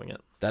field doing it.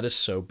 That is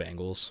so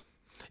Bengals.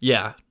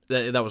 Yeah,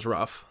 that was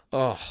rough.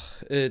 Oh,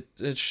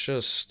 it's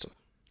just...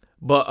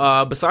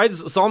 But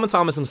besides Solomon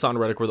Thomas and Hassan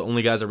Reddick were the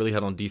only guys I really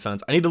had on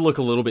defense. I need to look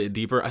a little bit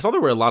deeper. I saw there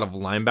were a lot of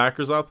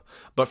linebackers up,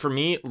 but for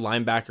me,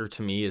 linebacker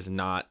to me is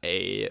not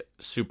a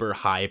super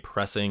high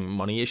pressing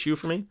money issue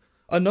for me.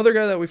 Another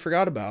guy that we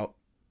forgot about,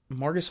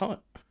 Marcus Hunt.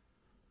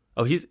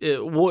 Oh, he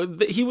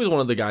was one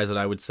of the guys that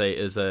I would say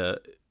is a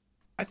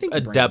think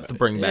depth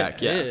bring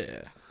back.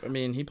 Yeah. I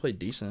mean, he played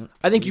decent.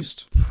 I think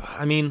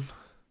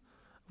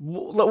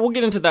we'll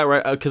get into that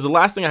right because the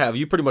last thing I have,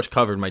 you pretty much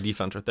covered my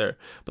defense right there.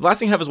 But the last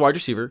thing I have is wide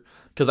receiver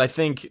because I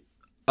think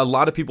a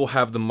lot of people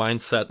have the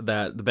mindset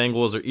that the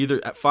Bengals are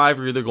either at 5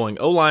 or either going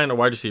O-line or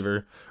wide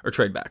receiver or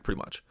trade back pretty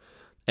much.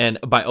 And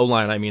by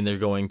O-line, I mean they're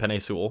going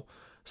Penei Sewell.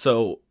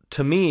 So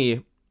to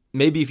me,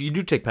 maybe if you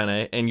do take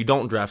Penei and you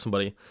don't draft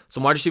somebody,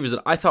 some wide receivers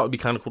that I thought would be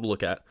kind of cool to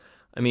look at.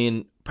 I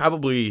mean,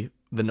 probably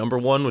the number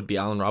one would be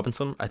Allen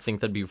Robinson. I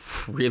think that'd be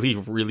really,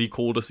 really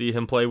cool to see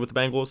him play with the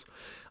Bengals.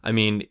 I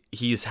mean,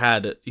 he's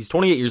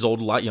 28 years old,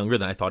 a lot younger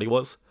than I thought he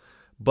was.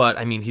 But,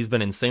 I mean, he's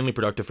been insanely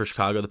productive for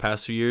Chicago the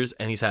past few years,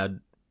 and he's had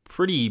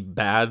pretty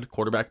bad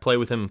quarterback play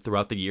with him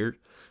throughout the year,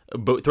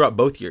 throughout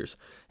both years.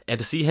 And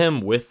to see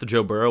him with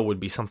Joe Burrow would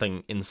be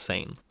something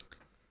insane.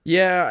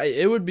 Yeah,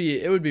 it would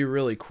be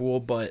really cool,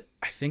 but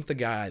I think the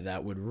guy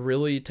that would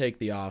really take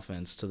the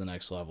offense to the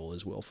next level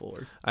is Will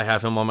Fuller. I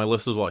have him on my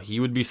list as well. He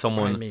would be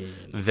someone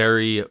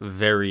very,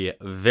 very,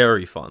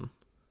 very fun.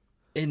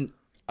 And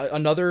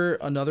another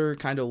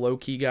kind of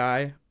low-key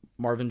guy,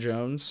 Marvin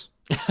Jones.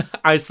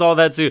 I saw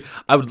that too.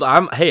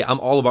 I'm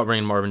all about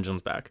bringing Marvin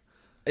Jones back.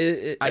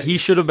 He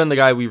should have been the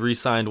guy we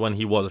re-signed when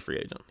he was a free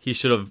agent. He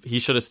should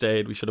have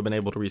stayed. We should have been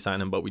able to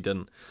re-sign him, but we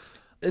didn't.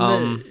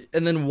 And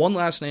then one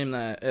last name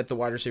that at the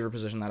wide receiver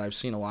position that I've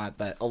seen a lot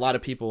that a lot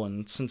of people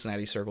in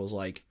Cincinnati circles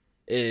like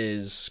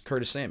is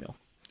Curtis Samuel.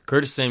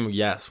 Curtis Samuel,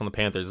 yes, from the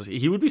Panthers.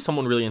 He would be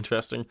someone really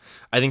interesting.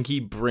 I think he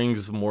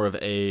brings more of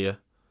a,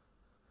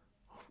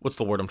 what's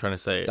the word I'm trying to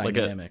say?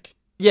 Dynamic.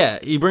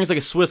 He brings like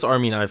a Swiss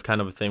Army knife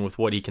kind of a thing with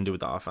what he can do with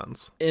the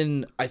offense.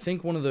 And I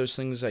think one of those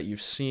things that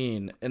you've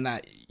seen and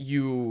that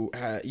you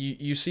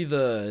see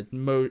the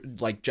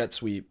jet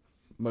sweep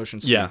motion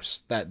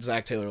sweeps that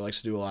Zach Taylor likes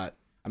to do a lot.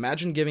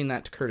 Imagine giving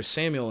that to Curtis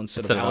Samuel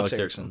instead of Alex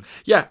Erickson.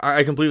 Yeah,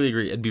 I completely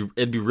agree.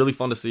 It'd be really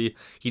fun to see.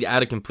 He'd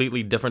add a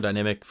completely different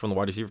dynamic from the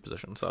wide receiver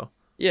position. So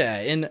yeah,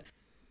 and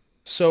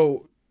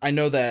so I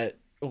know that.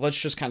 Let's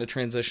just kind of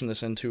transition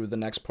this into the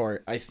next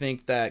part. I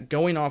think that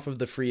going off of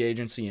the free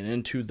agency and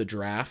into the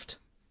draft,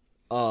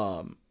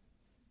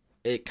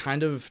 it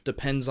kind of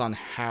depends on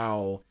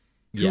how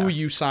who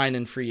you sign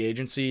in free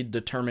agency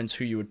determines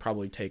who you would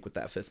probably take with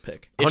that 5th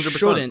pick.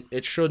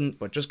 It shouldn't,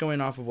 but just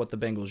going off of what the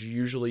Bengals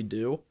usually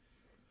do,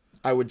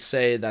 I would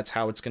say that's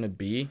how it's going to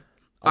be.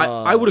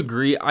 I would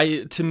agree.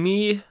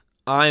 We're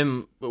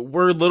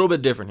a little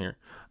bit different here.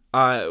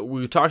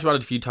 We've talked about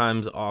it a few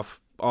times off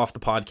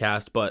the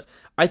podcast, but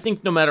I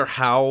think no matter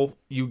how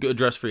you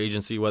address free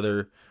agency,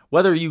 whether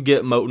you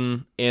get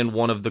Moton and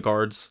one of the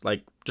guards,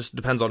 like just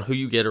depends on who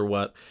you get or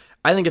what.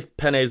 I think if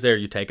Penei's there,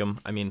 you take him.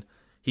 I mean,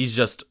 he's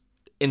just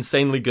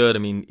insanely good. I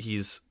mean,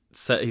 he's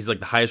like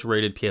the highest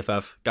rated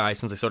PFF guy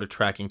since they started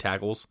tracking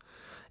tackles.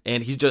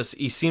 And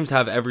he seems to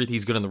have everything.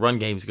 He's good in the run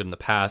game. He's good in the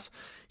pass.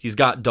 He's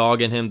got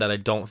dog in him that I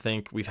don't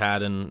think we've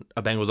had in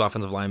a Bengals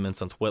offensive lineman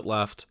since Witt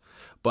left.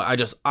 But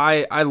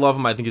I love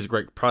him. I think he's a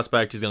great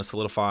prospect. He's going to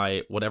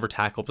solidify whatever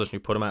tackle position you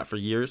put him at for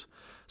years.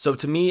 So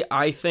to me,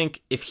 I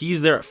think if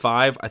he's there at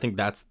 5, I think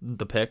that's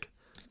the pick.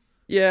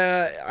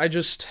 Yeah,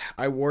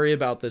 I worry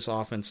about this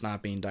offense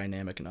not being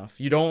dynamic enough.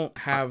 You don't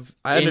have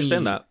I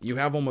understand that. You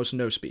have almost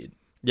no speed.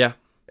 Yeah.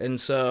 And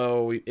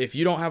so if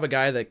you don't have a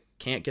guy that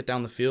can't get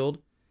down the field,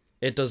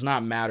 it does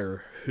not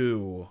matter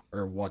who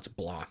or what's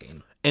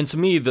blocking. And to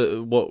me,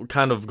 what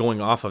kind of going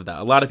off of that,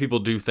 a lot of people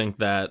do think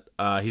that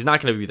he's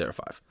not going to be there at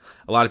 5.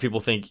 A lot of people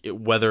think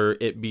whether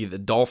it be the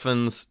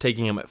Dolphins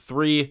taking him at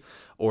 3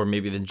 or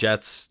maybe the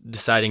Jets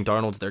deciding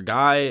Darnold's their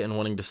guy and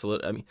wanting to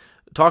I mean,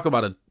 talk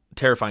about a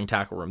terrifying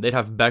tackle room. They'd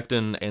have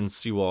Becton and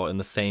Sewell in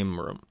the same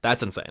room.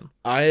 That's insane.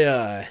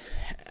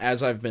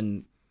 As I've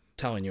been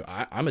telling you,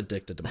 I'm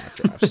addicted to mock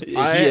drafts. He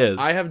is.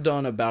 I have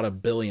done about 1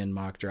 billion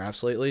mock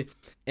drafts lately,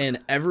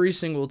 and every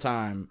single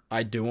time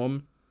I do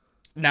them.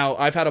 Now,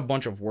 I've had a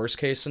bunch of worst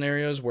case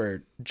scenarios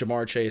where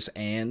Ja'Marr Chase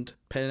and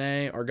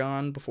Penei are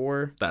gone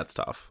before. That's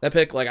tough. That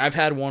pick, like I've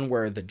had one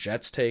where the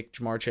Jets take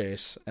Ja'Marr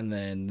Chase, and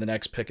then the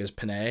next pick is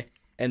Penei,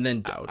 and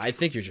then Ouch. I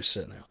think you're just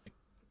sitting there like,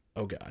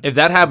 oh god. If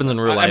that happens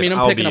in real life, I mean,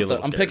 I'm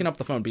picking up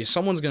the phone because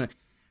someone's calling.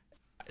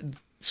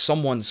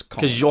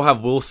 Because you'll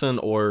have Wilson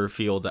or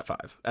Fields at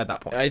 5 at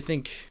that point. I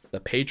think the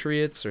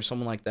Patriots or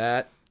someone like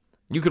that.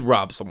 You could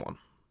rob someone.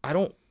 I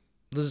don't.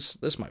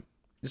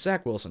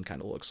 Zach Wilson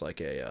kind of looks like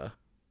a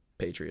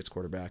Patriots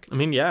quarterback. I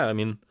mean, yeah. I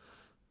mean,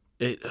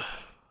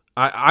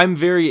 I'm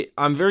very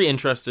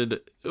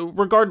interested.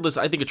 Regardless,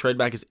 I think a trade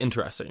back is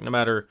interesting. No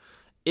matter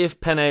if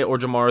Penei or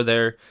Ja'Marr are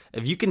there,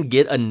 if you can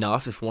get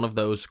enough, if one of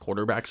those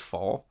quarterbacks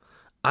fall,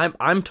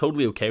 I'm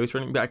totally okay with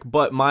trading back.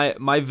 But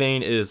my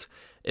vein is,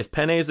 if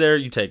Penei's there,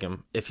 you take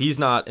him. If he's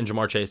not and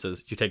Ja'Marr Chase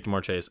is, you take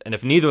Ja'Marr Chase. And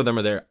if neither of them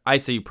are there, I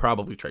say you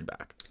probably trade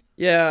back.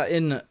 Yeah,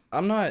 and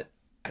I'm not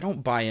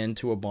don't buy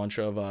into a bunch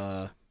of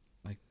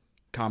like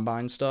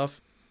combine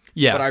stuff.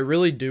 Yeah. But I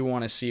really do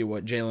want to see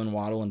what Jalen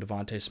Waddle and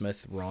Devontae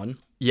Smith run.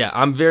 Yeah,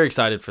 I'm very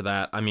excited for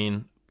that. I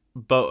mean,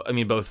 both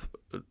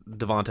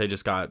Devontae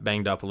just got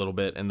banged up a little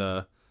bit in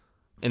the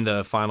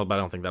final, but I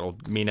don't think that'll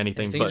mean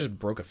anything. I think he just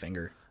broke a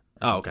finger.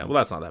 Oh, okay. Well,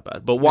 that's not that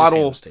bad. But His hand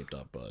Waddle was taped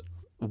up, but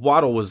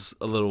Waddle was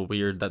a little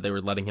weird that they were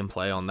letting him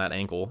play on that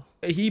ankle.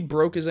 he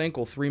broke his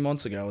ankle 3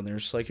 months ago, and they're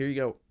just like, "Here you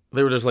go."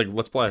 They were just like,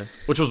 let's play,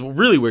 which was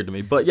really weird to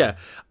me. But yeah,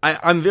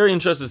 I'm very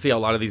interested to see how a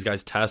lot of these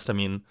guys test. I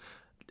mean,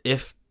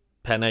 if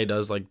Penei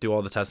does like do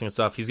all the testing and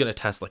stuff, he's going to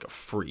test like a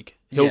freak.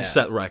 He'll Yeah.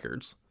 set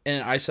records.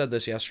 And I said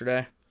this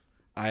yesterday.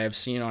 I have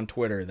seen on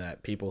Twitter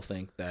that people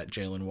think that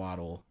Jalen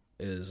Waddle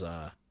is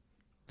the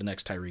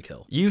next Tyreek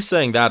Hill. You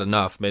saying that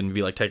enough made me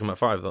be like, take him at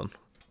 5 then.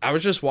 I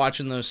was just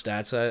watching those the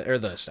highlights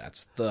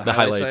I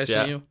highlights, sent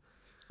yeah. you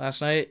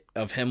last night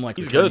of him like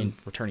He's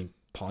returning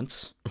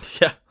punts.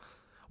 Yeah.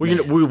 We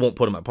won't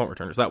put him at punt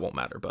returners. That won't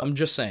matter. But I'm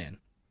just saying.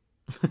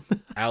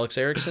 Alex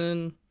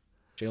Erickson,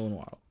 Jalen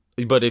Waddle.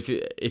 But if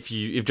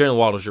Jalen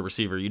Waddle's your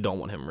receiver, you don't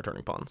want him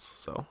returning punts.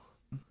 So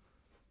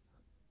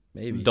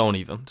Maybe. don't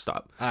even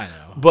stop. I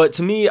know. But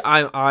to me,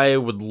 I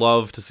would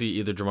love to see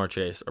either Jamar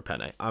Chase or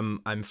Penei.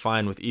 I'm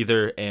fine with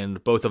either,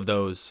 and both of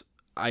those,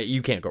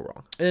 you can't go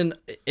wrong. And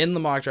in the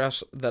mock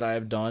drafts that I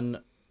have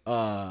done,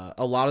 a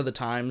lot of the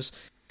times,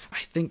 I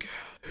think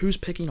who's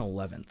picking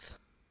 11th?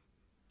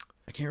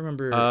 I can't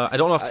remember. I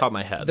don't know off the top of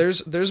my head.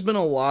 There's been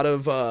a lot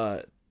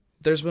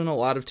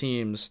of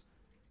teams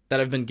that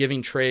have been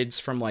giving trades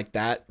from like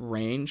that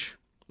range.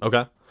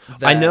 Okay.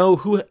 I know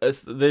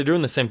they're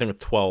doing the same thing with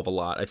 12 a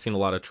lot. I've seen a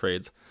lot of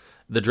trades.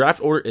 The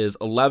draft order is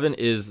 11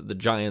 is the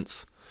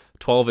Giants,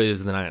 12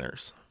 is the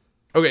Niners.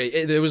 Okay,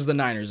 it was the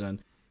Niners then.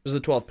 It was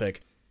the 12th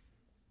pick.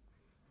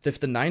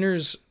 If the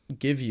Niners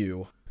give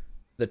you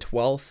the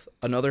 12th,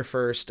 another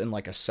first, and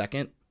like a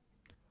second,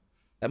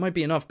 that might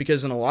be enough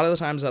because in a lot of the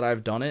times that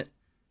I've done it,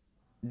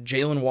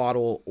 Jalen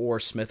Waddle or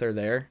Smith are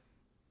there.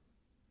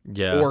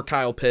 Yeah. Or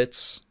Kyle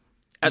Pitts.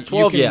 At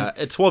 12,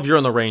 At 12, you're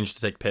on the range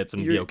to take Pitts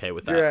and be okay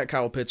with that. You're at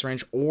Kyle Pitts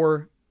range,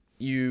 or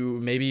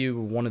maybe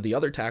one of the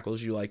other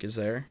tackles you like is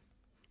there.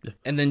 Yeah.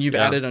 And then you've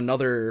added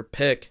another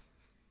pick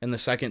in the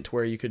second to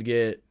where you could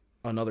get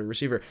another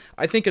receiver.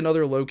 I think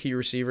another low-key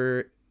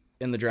receiver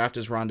in the draft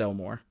is Rondell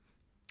Moore.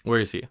 Where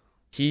is he?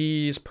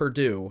 He's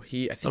Purdue.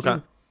 He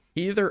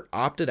either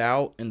opted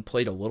out and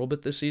played a little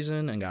bit this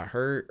season and got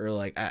hurt, or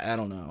like I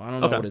don't know. I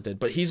don't know what it did,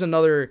 but he's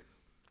another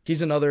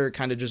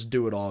kind of just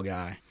do it all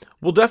guy.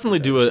 We'll definitely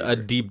do a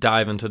deep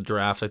dive into the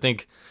draft. I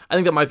think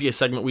that might be a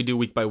segment we do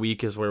week by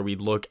week, is where we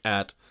look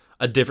at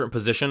a different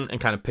position and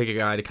kind of pick a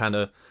guy to kind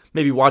of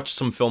maybe watch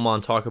some film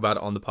on, talk about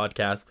it on the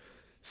podcast,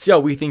 see how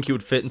we think he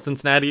would fit in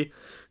Cincinnati,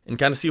 and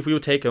kind of see if we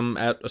would take him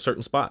at a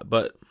certain spot.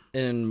 But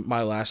in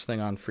my last thing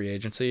on free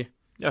agency,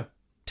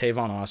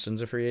 Tavon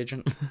Austin's a free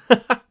agent.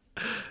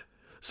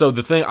 So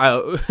the thing,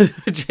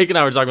 Jake and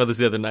I were talking about this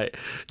the other night.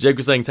 Jake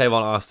was saying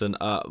Tavon Austin.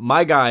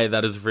 My guy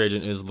that is a free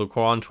agent is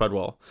Laquan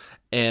Treadwell.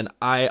 And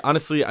I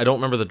don't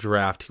remember the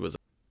draft he was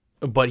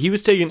in. But he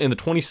was taken in the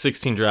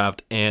 2016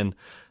 draft, and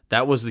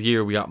that was the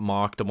year we got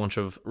mocked a bunch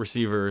of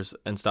receivers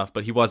and stuff.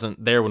 But he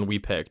wasn't there when we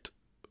picked,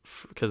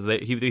 because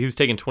he was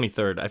taken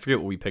 23rd. I forget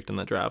what we picked in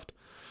that draft.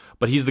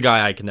 But he's the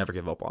guy I can never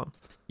give up on.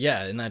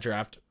 Yeah, in that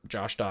draft,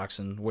 Josh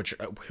Doxson, which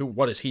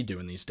what is he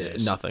doing these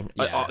days? Nothing.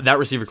 Yeah. That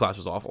receiver class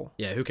was awful.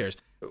 Yeah, who cares?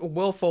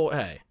 Will Fuller,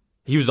 hey.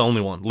 He was the only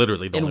one,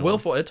 literally the only one.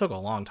 Fuller, it took a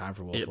long time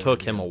for Will Fuller. It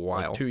took him a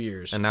while. Like 2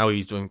 years. And now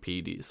he's doing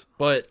PEDs.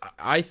 But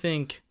I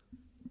think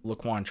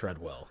Laquan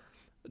Treadwell.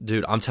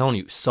 Dude, I'm telling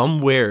you,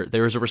 somewhere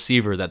there is a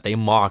receiver that they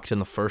mocked in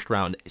the first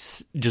round,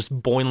 just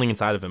boiling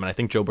inside of him, and I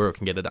think Joe Burrow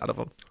can get it out of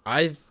him.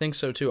 I think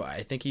so, too.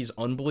 I think he's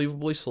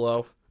unbelievably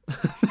slow.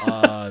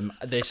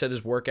 They said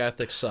his work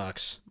ethic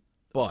sucks.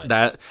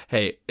 But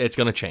it's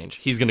gonna change.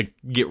 He's gonna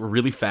get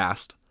really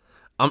fast.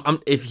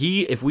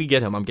 If we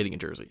get him, I'm getting a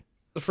jersey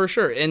for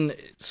sure. And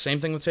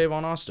same thing with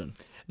Tavon Austin.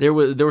 There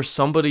was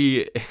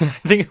somebody, I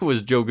think it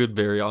was Joe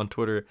Goodberry on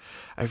Twitter.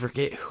 I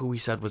forget who he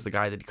said was the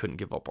guy that he couldn't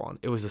give up on.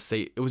 I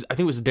think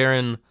it was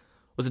Darren.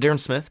 Was it Darren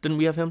Smith? Didn't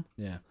we have him?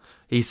 Yeah.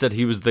 He said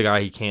he was the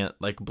guy he can't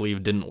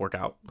believe didn't work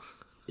out.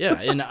 Yeah,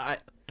 and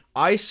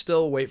I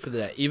still wait for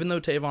that. Even though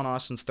Tavon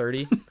Austin's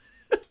 30.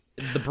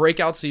 The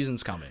breakout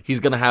season's coming.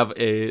 He's going to have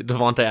a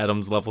Devontae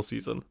Adams level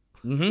season.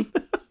 Mm-hmm.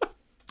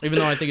 Even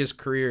though I think his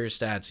career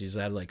stats, he's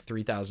had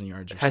 3,000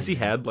 yards. Has he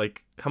had,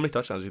 how many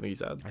touchdowns do you think he's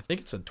had? I think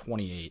it's a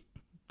 28.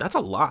 That's a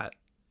lot.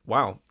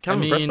 Wow. Kind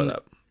of impressed by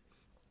that.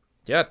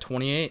 Yeah,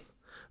 28.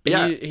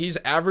 Yeah. He's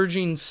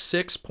averaging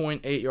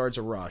 6.8 yards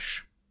a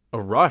rush.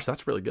 A rush?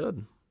 That's really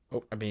good.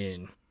 Oh, I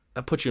mean,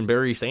 that puts you in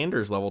Barry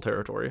Sanders level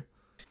territory.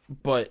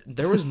 But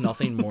there was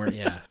nothing more,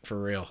 yeah, for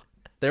real.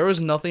 There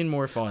was nothing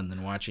more fun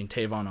than watching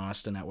Tavon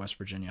Austin at West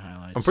Virginia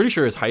highlights. I'm pretty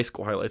sure his high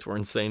school highlights were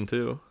insane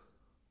too.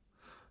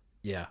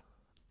 Yeah.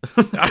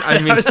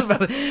 I mean,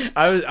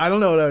 I don't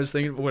know what I was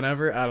thinking. I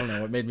don't know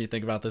what made me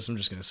think about this. I'm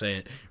just gonna say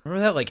it.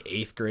 Remember that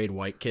 8th grade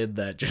white kid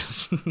that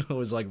just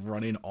was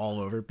running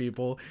all over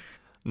people?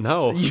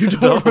 No, You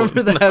don't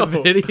remember that no.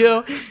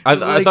 video? I It was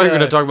thought like, you were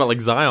gonna talk about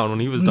like Zion when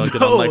he was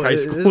dunking on like high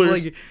This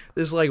schoolers.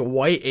 this like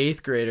white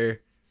 8th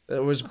grader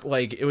that was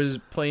like it was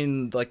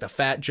playing like the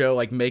Fat Joe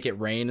like Make It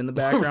Rain in the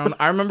background.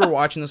 I remember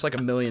watching this like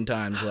a million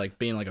times, like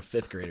being like a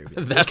 5th grader.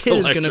 This That's kid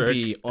is gonna electric.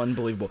 be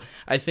unbelievable.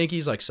 I think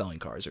he's like selling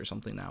cars or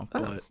something now,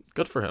 but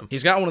Good for him.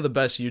 he's got one of the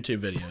best YouTube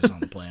videos on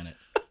the planet.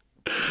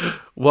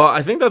 Well,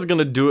 I think that's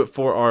gonna do it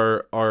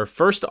for our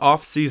first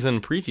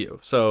off-season preview.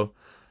 So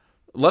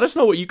let us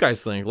know what you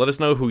guys think. Let us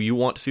know who you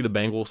want to see the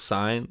Bengals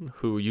sign,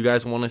 who you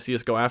guys want to see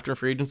us go after in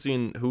free agency,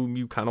 and who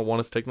you kind of want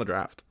us to take in the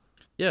draft.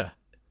 Yeah.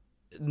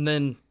 And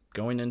then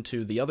going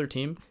into the other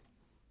team,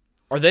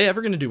 are they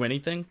ever going to do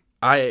anything?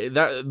 I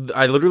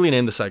literally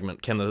named the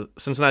segment. Can the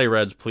Cincinnati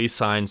Reds please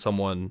sign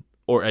someone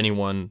or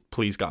anyone,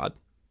 please God?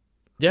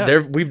 Yeah.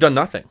 We've done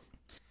nothing.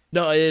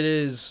 No, it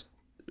is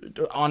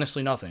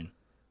honestly nothing.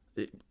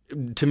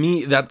 To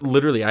me, that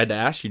literally I had to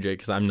ask you, Jake,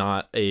 because I'm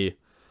not a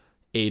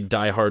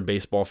diehard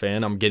baseball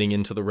fan. I'm getting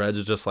into the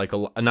Reds just like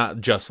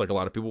not just like a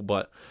lot of people,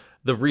 but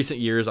the recent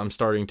years I'm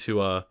starting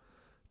to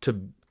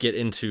get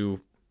into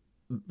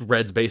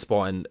Reds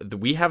baseball, and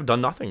we have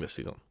done nothing this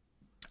season.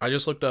 I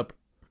just looked up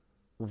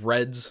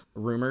Reds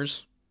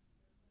rumors,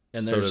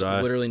 and So there's did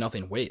I. literally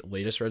nothing. Wait,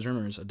 latest Reds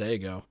rumors a day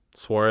ago.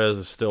 Suarez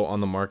is still on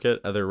the market.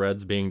 Other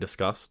Reds being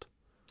discussed.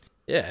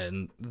 Yeah,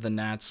 and the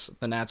Nats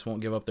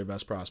won't give up their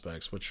best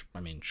prospects, which I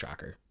mean,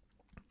 shocker.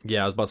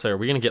 Yeah, I was about to say, are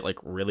we gonna get like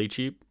really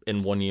cheap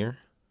in 1 year?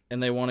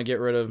 And they want to get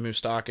rid of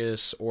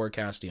Moustakas or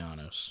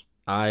Castellanos.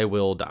 I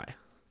will die.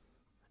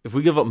 If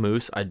we give up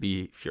Moose, I'd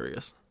be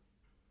furious.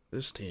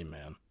 This team,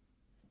 man.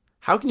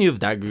 How can you have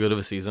that good of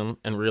a season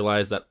and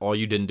realize that all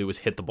you didn't do was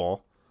hit the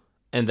ball,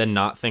 and then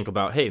not think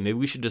about, hey, maybe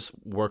we should just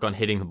work on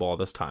hitting the ball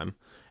this time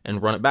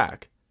and run it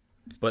back?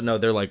 But no,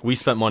 they're like, we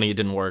spent money, it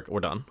didn't work, we're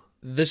done.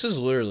 This is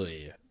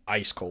literally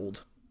ice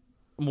cold.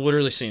 I'm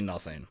literally seeing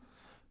nothing.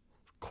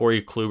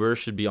 Corey Kluber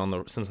should be on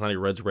the Cincinnati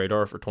Reds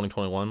radar for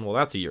 2021. Well,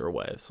 that's a year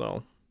away,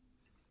 so...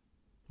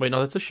 Wait, no,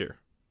 that's this year,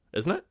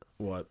 isn't it?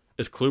 What?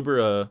 Is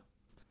Kluber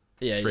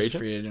Yeah, he's Free a agent?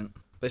 free agent.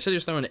 They said he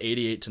was throwing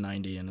 88 to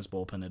 90 in his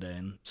bullpen today,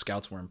 and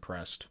scouts were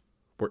impressed.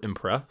 we're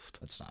impressed?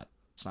 It's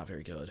not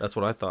very good. That's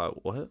what I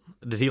thought. What?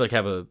 Did he like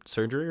have a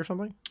surgery or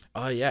something?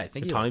 Yeah, I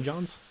think he Tommy like,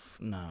 Johns?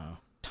 No,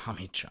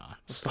 Tommy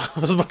Johns. I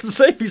was about to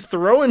say, if he's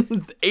throwing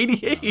No,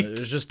 88. it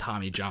was just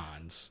Tommy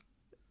Johns.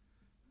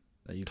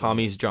 That you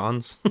Tommy's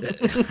Johns.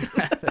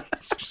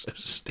 That's so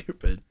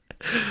stupid.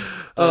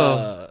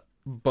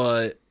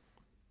 But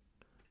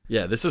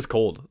Yeah, this is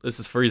cold. This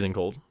is freezing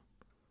cold.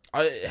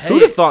 hey,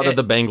 Who'd have thought that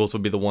the Bengals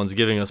would be the ones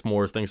giving us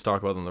more things to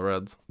talk about than the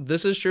Reds?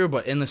 this is true,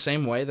 but in the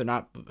same way, they're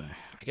not.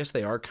 I guess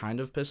they are kind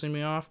of pissing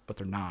me off, but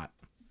they're not.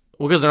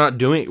 Well, because they're not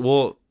doing...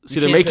 Well, see,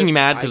 they're can't making pick- you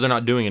mad because they're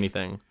not doing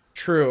anything.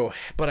 True,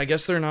 but I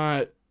guess they're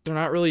not. They're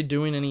not really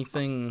doing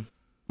anything.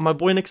 My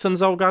boy Nick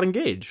Senzel got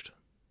engaged.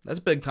 That's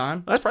big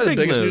time. That's That's probably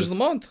the big biggest news. news of the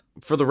month.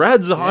 For the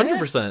Reds,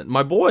 100%.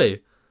 My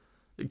boy.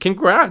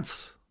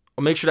 Congrats.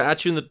 I'll make sure to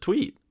add you in the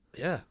tweet.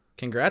 Yeah,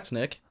 congrats,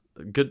 Nick.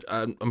 Good.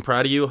 I'm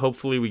proud of you.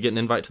 Hopefully we get an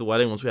invite to the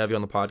wedding once we have you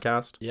on the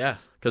podcast. Yeah,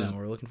 'Cause-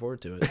 we're looking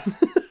forward to it.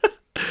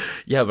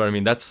 Yeah, but I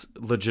mean, that's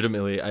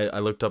legitimately... I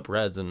looked up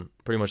Reds, and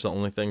pretty much the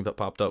only thing that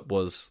popped up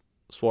was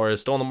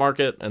Suarez still on the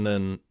market, and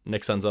then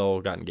Nick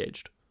Senzel got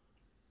engaged.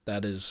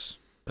 That is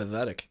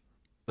pathetic.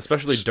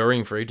 Especially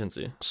during free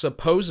agency.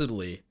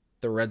 Supposedly,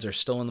 the Reds are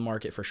still in the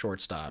market for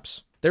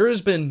shortstops.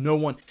 There's been no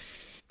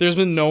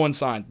one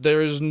signed.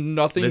 There is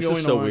nothing This is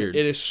going so on. weird.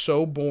 It is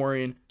so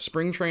boring.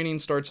 Spring training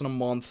starts in a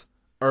month.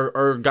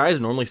 Are guys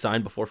normally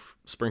signed before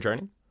spring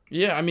training?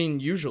 Yeah, I mean,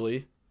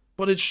 usually.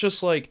 But it's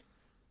just like,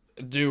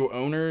 do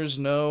owners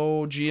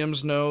know,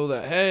 GMs know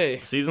that, hey,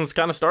 The season's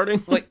kind of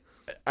starting. like,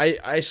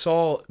 I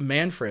saw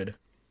Manfred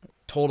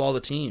told all the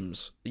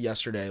teams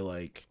yesterday,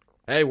 like,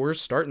 hey, we're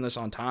starting this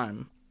on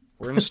time.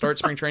 We're going to start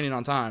spring training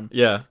on time.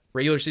 Yeah.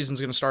 Regular season's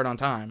going to start on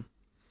time.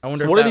 I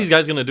wonder So if what are that- these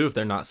guys going to do if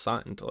they're not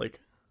signed? Like,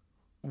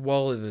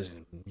 Well, you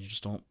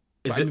just don't.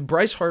 Is I mean,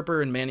 Bryce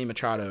Harper and Manny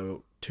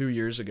Machado 2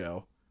 years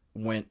ago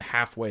went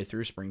halfway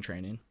through spring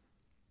training.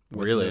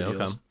 with really? no Okay.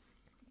 deals.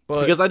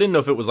 But Because I didn't know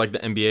if it was like the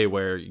NBA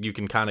where you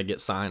can kind of get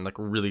signed like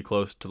really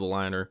close to the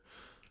line, or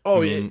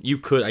oh I yeah, mean, you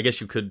could. I guess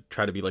you could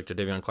try to be like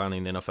Jadeveon Clowney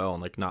in the NFL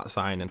and like not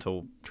sign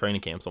until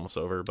training camp's almost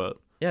over, but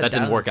yeah. that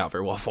didn't work out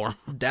very well for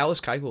him. Dallas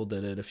Keuchel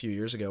did it a few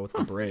years ago with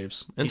the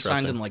Braves. He signed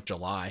Interesting. in like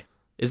July.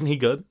 Isn't he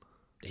good?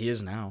 He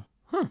is now.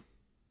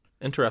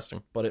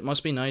 Interesting. But it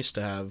must be nice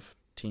to have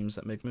teams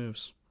that make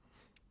moves.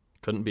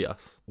 Couldn't be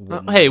us.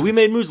 Wouldn't Hey, we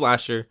made moves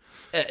last year,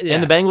 Yeah.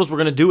 and the Bengals were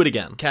going to do it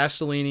again.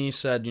 Castellini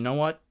said, "You know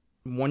what?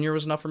 1 year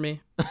was enough for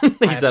me.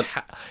 He said,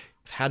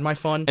 I've had my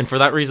fun. and for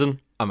that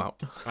reason, I'm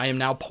out. I am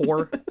now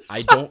poor.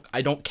 I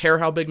don't care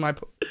how big my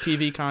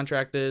TV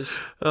contract is,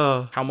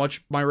 how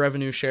much my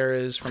revenue share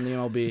is from the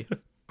MLB.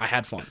 I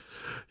had fun.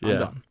 I'm Yeah.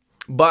 done.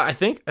 But I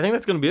think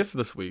that's going to be it for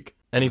this week.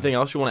 Anything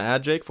else you want to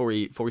add, Jake, before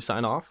we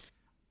sign off?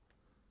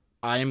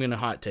 I am gonna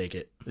hot take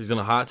it. He's going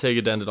to hot take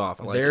it to end it off.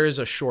 I like There it. is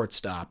a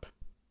shortstop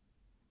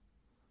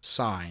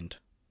signed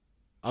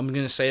I'm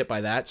going to say it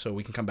by that so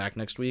we can come back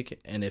next week.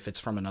 And if it's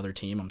from another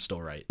team, I'm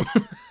still right.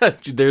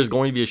 There's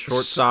going to be a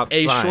shortstop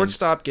A signed.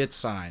 shortstop gets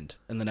signed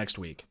in the next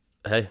week.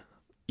 Hey,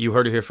 you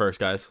heard it here first,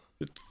 guys.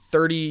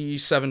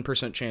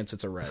 37% chance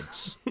it's a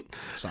Reds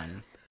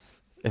signing.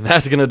 And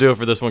that's going to do it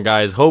for this one,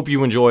 guys. Hope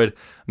you enjoyed.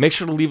 Make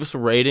sure to leave us a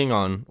rating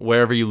on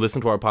wherever you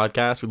listen to our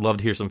podcast. We'd love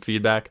to hear some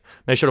feedback.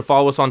 Make sure to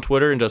follow us on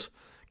Twitter and just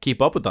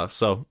keep up with us.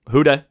 So,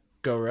 who dey?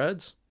 Go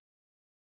Reds.